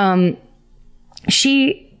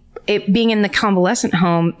 it being in the convalescent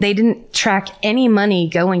home, they didn't track any money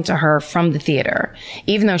going to her from the theater,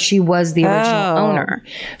 even though she was the original owner.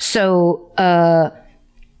 So,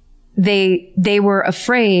 they were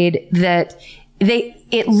afraid that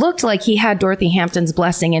it looked like he had Dorothy Hampton's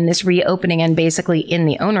blessing in this reopening and basically in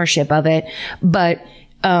the ownership of it. But,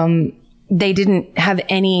 they didn't have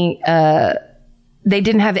any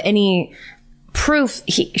proof.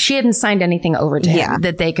 She hadn't signed anything over to him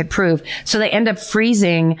that they could prove. So they end up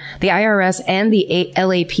freezing, the IRS and the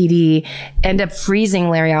LAPD end up freezing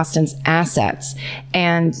Larry Austin's assets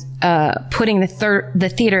and, putting the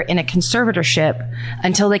theater in a conservatorship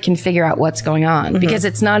until they can figure out what's going on. Because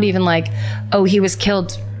it's not even like, oh, he was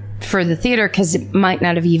killed for the theater, because it might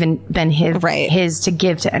not have even been his to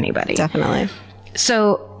give to anybody. Definitely.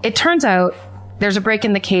 So it turns out there's a break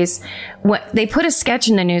in the case. They put a sketch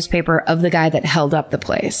in the newspaper of the guy that held up the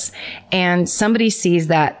place, and somebody sees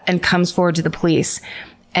that and comes forward to the police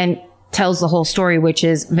and tells the whole story, which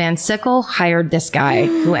is Van Sickle hired this guy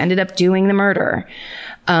who ended up doing the murder.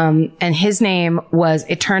 And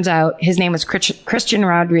it turns out his name was Christian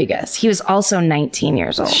Rodriguez. He was also 19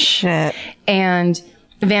 years old. Shit. And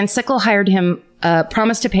Van Sickle hired him,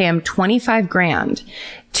 promised to pay him $25,000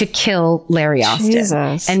 to kill Larry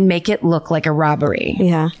Austin and make it look like a robbery.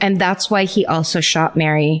 Yeah. And that's why he also shot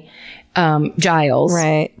Mary, Giles.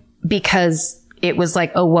 Right. Because it was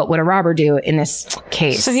like, oh, what would a robber do in this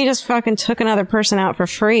case? So he just fucking took another person out for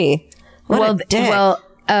free. What a dick.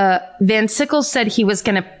 Van Sickle said he was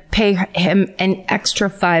going to pay him an extra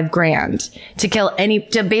 $5,000 to kill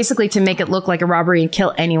basically to make it look like a robbery and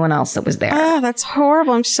kill anyone else that was there. Oh, that's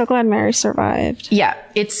horrible. I'm so glad Mary survived. Yeah.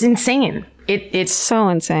 It's insane. It's so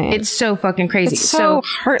insane. It's so fucking crazy. It's so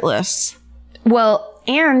heartless. Well,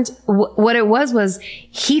 and what it was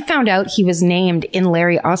he found out he was named in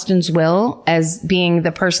Larry Austin's will as being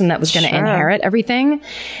the person that was going to inherit everything.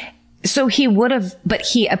 So he would have, but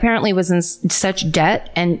he apparently was in such debt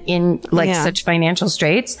and in such financial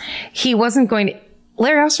straits. He wasn't going to,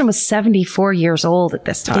 Larry Austin was 74 years old at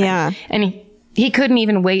this time. Yeah. And he couldn't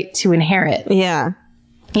even wait to inherit. Yeah.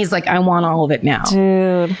 He's like, I want all of it now.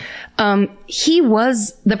 Dude. He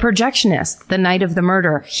was the projectionist the night of the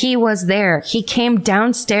murder. He was there. He came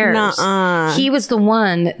downstairs. Nuh-uh. He was the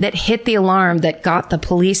one that hit the alarm that got the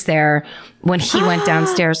police there when he went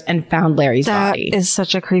downstairs and found Larry's body. That is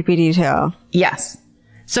such a creepy detail. Yes.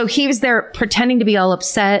 So he was there pretending to be all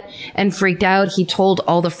upset and freaked out. He told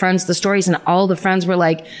all the friends the stories, and all the friends were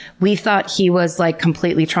like, we thought he was like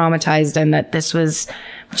completely traumatized and that this was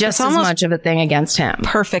just as much of a thing against him.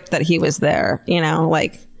 Perfect that he was there,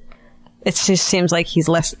 like it just seems like he's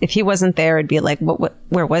less, if he wasn't there, it'd be like,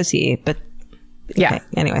 where was he? But yeah. Okay,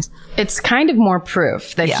 anyways. It's kind of more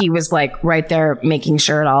proof that he was like right there making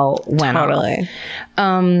sure it all went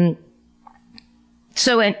on.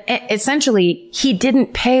 So essentially he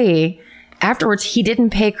didn't pay afterwards. He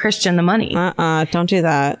didn't pay Christian the money. Don't do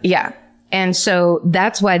that. Yeah. And so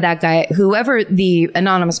that's why that guy, whoever the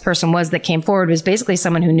anonymous person was that came forward, was basically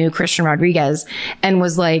someone who knew Christian Rodriguez and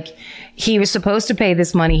was like, he was supposed to pay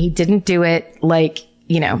this money. He didn't do it. Like,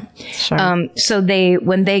 you know, Sure. So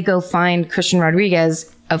when they go find Christian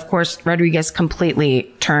Rodriguez, of course, Rodriguez completely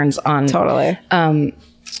turns on Totally.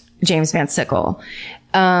 James Van Sickle.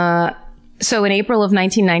 So in April of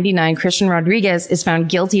 1999, Christian Rodriguez is found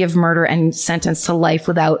guilty of murder and sentenced to life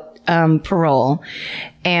without parole.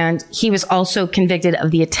 And he was also convicted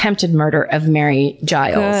of the attempted murder of Mary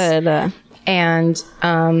Giles. Good. And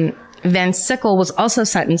Van Sickle was also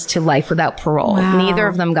sentenced to life without parole. Wow. Neither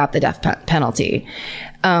of them got the death penalty.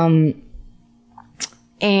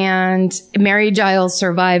 And Mary Giles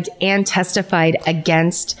survived and testified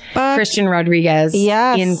against Christian Rodriguez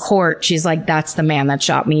in court. She's like, that's the man that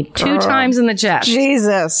shot me 2 times in the chest.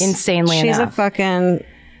 Jesus. Insanely She's enough. a fucking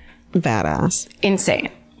badass.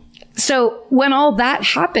 Insane. So when all that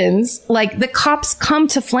happens, like the cops come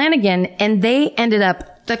to Flanagan and they ended up,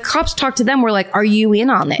 the cops talked to them. Were like, are you in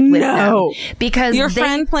on it with them? Because your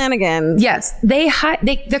friend Flanagan. Yes.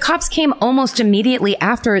 The cops came almost immediately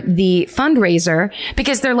after the fundraiser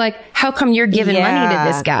because they're like, how come you're giving money to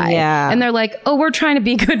this guy? Yeah. And they're like, oh, we're trying to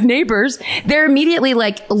be good neighbors. They're immediately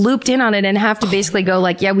like looped in on it and have to basically go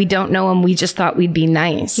like, yeah, we don't know him. We just thought we'd be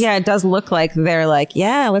nice. Yeah, it does look like they're like,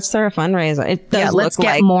 yeah, let's start a fundraiser. It does let's look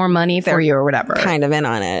get like more money for you or whatever. Kind of in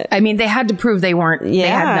on it. I mean, they had to prove they weren't, they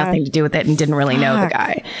had nothing to do with it and didn't really know the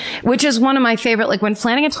guy, which is one of my favorite. Like when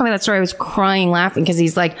Flanagan told me that story, I was crying laughing because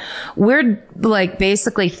he's like, we're like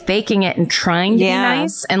basically faking it and trying to be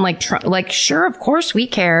nice and like, sure, of course we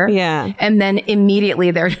care. Yeah. And then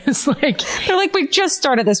immediately they're just like, we just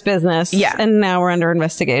started this business. Yeah. And now we're under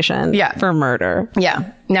investigation. Yeah. For murder.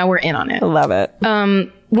 Yeah. Now we're in on it. I love it.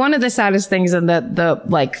 One of the saddest things and the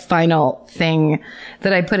like final thing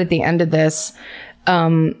that I put at the end of this,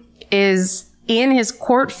 is in his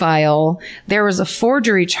court file, there was a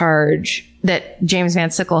forgery charge that James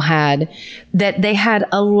Van Sickle had, that they had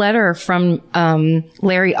a letter from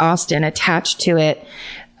Larry Austin attached to it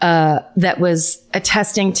that was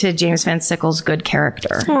attesting to James Van Sickle's good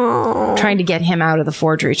character, trying to get him out of the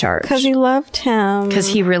forgery charge. Because you loved him. Because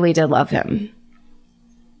he really did love him.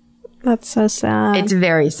 That's so sad. It's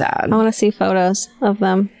very sad. I want to see photos of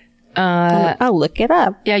them. I'll look it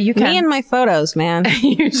up. Yeah, you can. Me and my photos, man.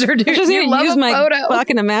 You sure do. I just need to use my photo.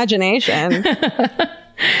 fucking imagination.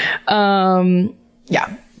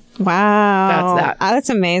 Yeah. Wow. That's that. That's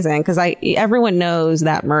amazing. Because everyone knows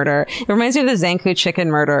that murder. It reminds me of the Zanku chicken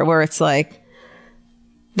murder, where it's like,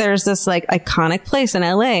 there's this like iconic place in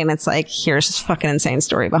LA and it's like, here's this fucking insane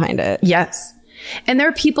story behind it. Yes. And there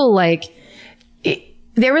are people like,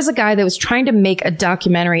 there was a guy that was trying to make a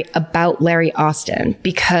documentary about Larry Austin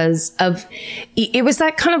because of, it was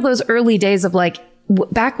that kind of those early days of like,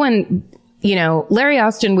 back when, you know, Larry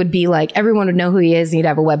Austin would be like, everyone would know who he is and he'd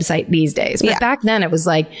have a website these days. But back then it was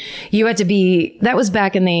like, you had to be, that was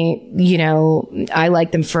back in the, you know, I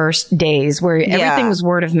Like Them First days where everything was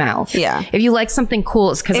word of mouth. Yeah. If you like something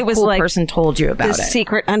cool, it's because a cool person told you about it. This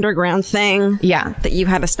secret underground thing. Yeah. That you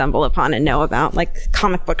had to stumble upon and know about, like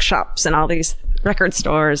comic book shops and all these record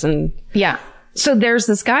stores and so there's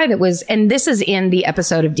this guy that was, and this is in the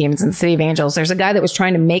episode of Demons in the City of Angels, there's a guy that was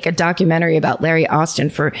trying to make a documentary about Larry Austin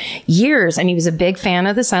for years, and he was a big fan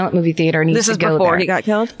of the silent movie theater, and he used to go there. This is before he got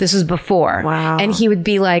killed? This is before. Wow. And he would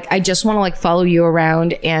be like, I just want to like follow you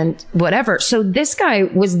around and whatever. So this guy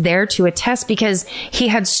was there to attest because he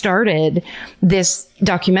had started this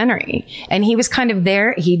documentary and he was kind of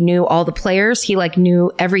there. He knew all the players. He like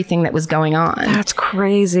knew everything that was going on. That's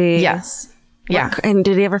crazy. Yes. Yeah. And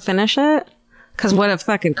did he ever finish it? Because what a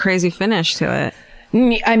fucking crazy finish to it.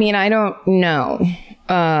 I mean, I don't know.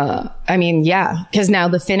 I mean, yeah, because now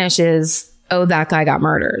the finish is, oh, that guy got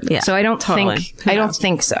murdered. Yeah, so I don't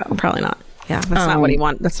think so. Probably not. Yeah, that's not what he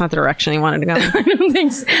wanted. That's not the direction he wanted to go. I don't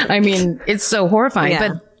think so. I mean, it's so horrifying. Yeah.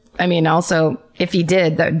 But I mean, also, if he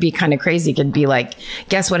did, that would be kind of crazy. Could be like,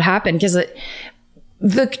 guess what happened? Because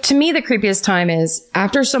to me, the creepiest time is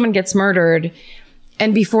after someone gets murdered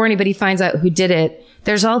and before anybody finds out who did it,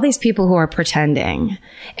 there's all these people who are pretending.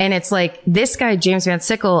 And it's like, this guy, James Van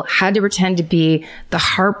Sickle, had to pretend to be the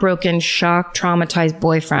heartbroken, shocked, traumatized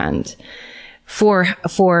boyfriend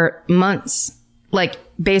for months. Like,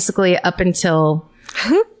 basically up until...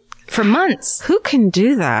 For months. Who can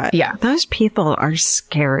do that? Yeah. Those people are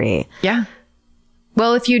scary. Yeah.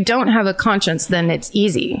 Well, if you don't have a conscience, then it's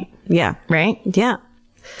easy. Yeah. Right? Yeah.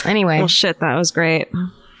 Anyway. Well, shit, that was great.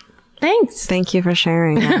 Thanks. Thank you for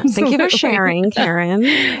sharing that. Thank you for sharing, Karen.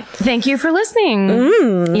 Thank you for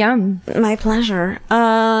listening. Yeah. My pleasure.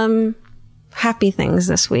 Happy things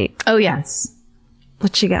this week. Oh, yes.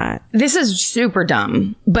 What you got? This is super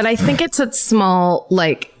dumb, but I think it's a small,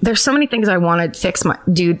 like, there's so many things I want to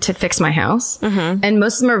do to fix my house. And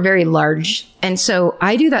most of them are very large. And so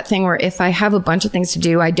I do that thing where if I have a bunch of things to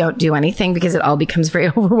do, I don't do anything because it all becomes very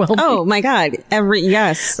overwhelming. Oh my God.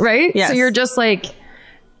 Yes. Right? Yes. So you're just like,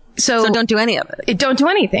 so don't do any of it. Don't do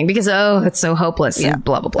anything because, it's so hopeless and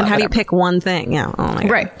blah, blah, blah. And how do you pick one thing? Yeah. Oh my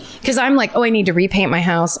God. Right. Because I'm like, I need to repaint my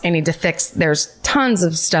house. I need to fix, there's tons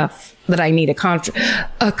of stuff that I need a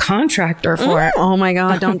contractor for. Oh my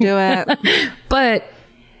God, don't do it. But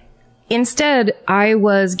instead, I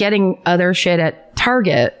was getting other shit at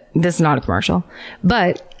Target. This is not a commercial,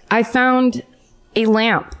 but I found a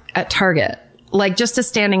lamp at Target, like just a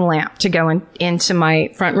standing lamp to go into my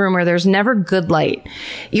front room where there's never good light.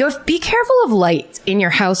 You have to be careful of light in your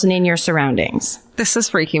house and in your surroundings. This is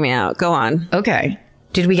freaking me out. Go on. Okay.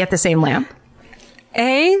 Did we get the same lamp?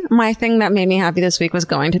 My thing that made me happy this week was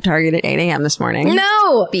going to Target at 8 a.m. this morning.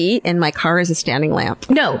 No! B, in my car is a standing lamp.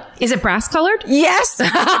 No. Is it brass colored? Yes! Does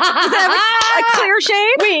that have a clear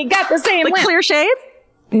shade? We got the same lamp. Clear shade?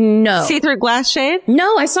 No. See-through glass shade?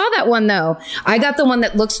 No, I saw that one though. I got the one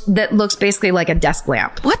that looks basically like a desk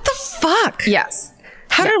lamp. What the fuck? Yes.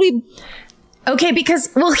 How did we... Okay, because,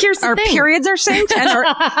 here's the thing. Our periods are synced and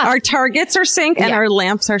our targets are synced and our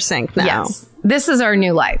lamps are synced now. Yes. This is our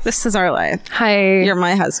new life. This is our life. Hi. You're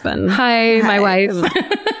my husband. Hi. My wife.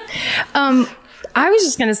 I was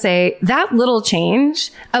just going to say that little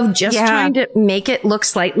change of just trying to make it look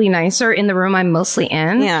slightly nicer in the room I'm mostly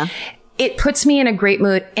in. Yeah. It puts me in a great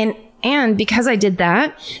mood. And because I did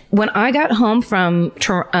that, when I got home from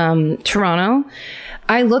Toronto,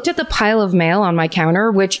 I looked at the pile of mail on my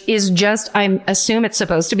counter, which is just, I assume it's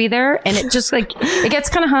supposed to be there. And it just like, it gets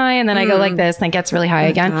kind of high and then I go like this and it gets really high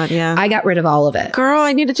again. God, yeah. I got rid of all of it. Girl,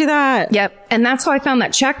 I need to do that. Yep. And that's how I found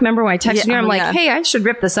that check. Remember when I texted you? I'm like, hey, I should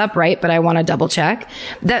rip this up, right? But I want to double check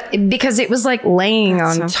that because it was like laying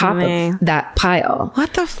on top of that pile.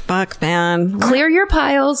 What the fuck, man? Clear your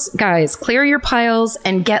piles, guys, clear your piles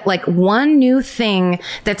and get like one new thing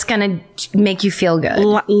that's going to make you feel good.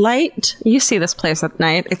 Light. You see this place at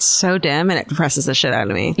night. It's so dim and it depresses the shit out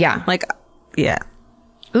of me. Yeah. Like, yeah.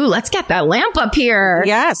 Ooh, let's get that lamp up here.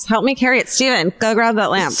 Yes. Help me carry it. Steven, go grab that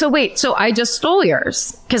lamp. So wait, so I just stole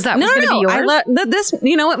yours because that was going to be yours? I this,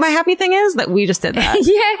 you know what my happy thing is? That we just did that.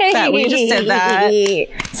 Yay. That we just did that.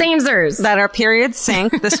 Samesers. That our periods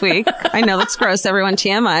sank this week. I know that's gross, everyone,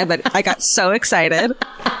 TMI, but I got so excited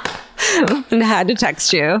and had to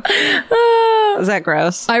text you. Is that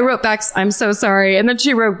gross? I wrote back, I'm so sorry. And then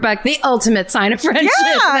she wrote back, the ultimate sign of friendship.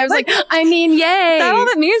 Yeah, and I was like, I mean, yay. That all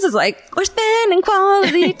that means is like, we're spending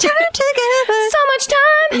quality time together. So much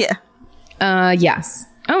time. Yeah. Yes.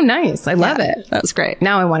 Oh, nice. I love it. That was great.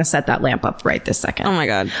 Now I want to set that lamp up right this second. Oh my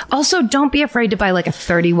God. Also, don't be afraid to buy like a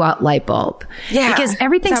 30-watt light bulb. Yeah. Because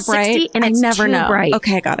everything's 60 and it's never too bright.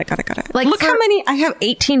 Okay, got it. Like, look how many, I have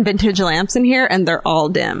 18 vintage lamps in here and they're all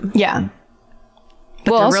dim. Yeah.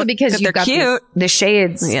 But well, also because you've got cute. The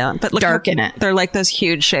shades but look dark in it. They're like those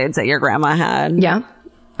huge shades that your grandma had. Yeah.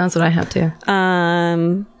 That's what I have too.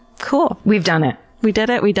 Cool. We've done it. We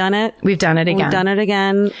did it. We done it. We've done it again. We've done it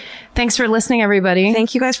again. Thanks for listening, everybody.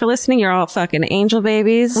 Thank you guys for listening. You're all fucking angel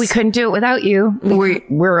babies. We couldn't do it without you.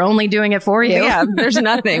 We're only doing it for you. Yeah, there's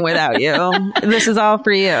nothing without you. This is all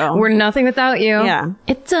for you. We're nothing without you. Yeah.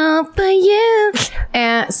 It's all for you.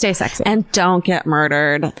 And stay sexy. And don't get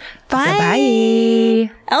murdered. Bye.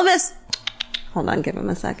 Bye. Elvis. Hold on, give him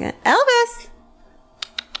a second. Elvis.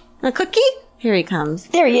 A cookie? Here he comes.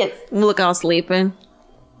 There he is. Look all sleeping.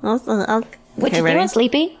 What you doing,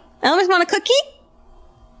 Sleepy? Elvis, want a cookie?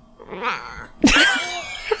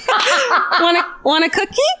 want a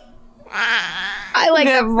cookie? I like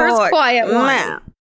the first quiet one.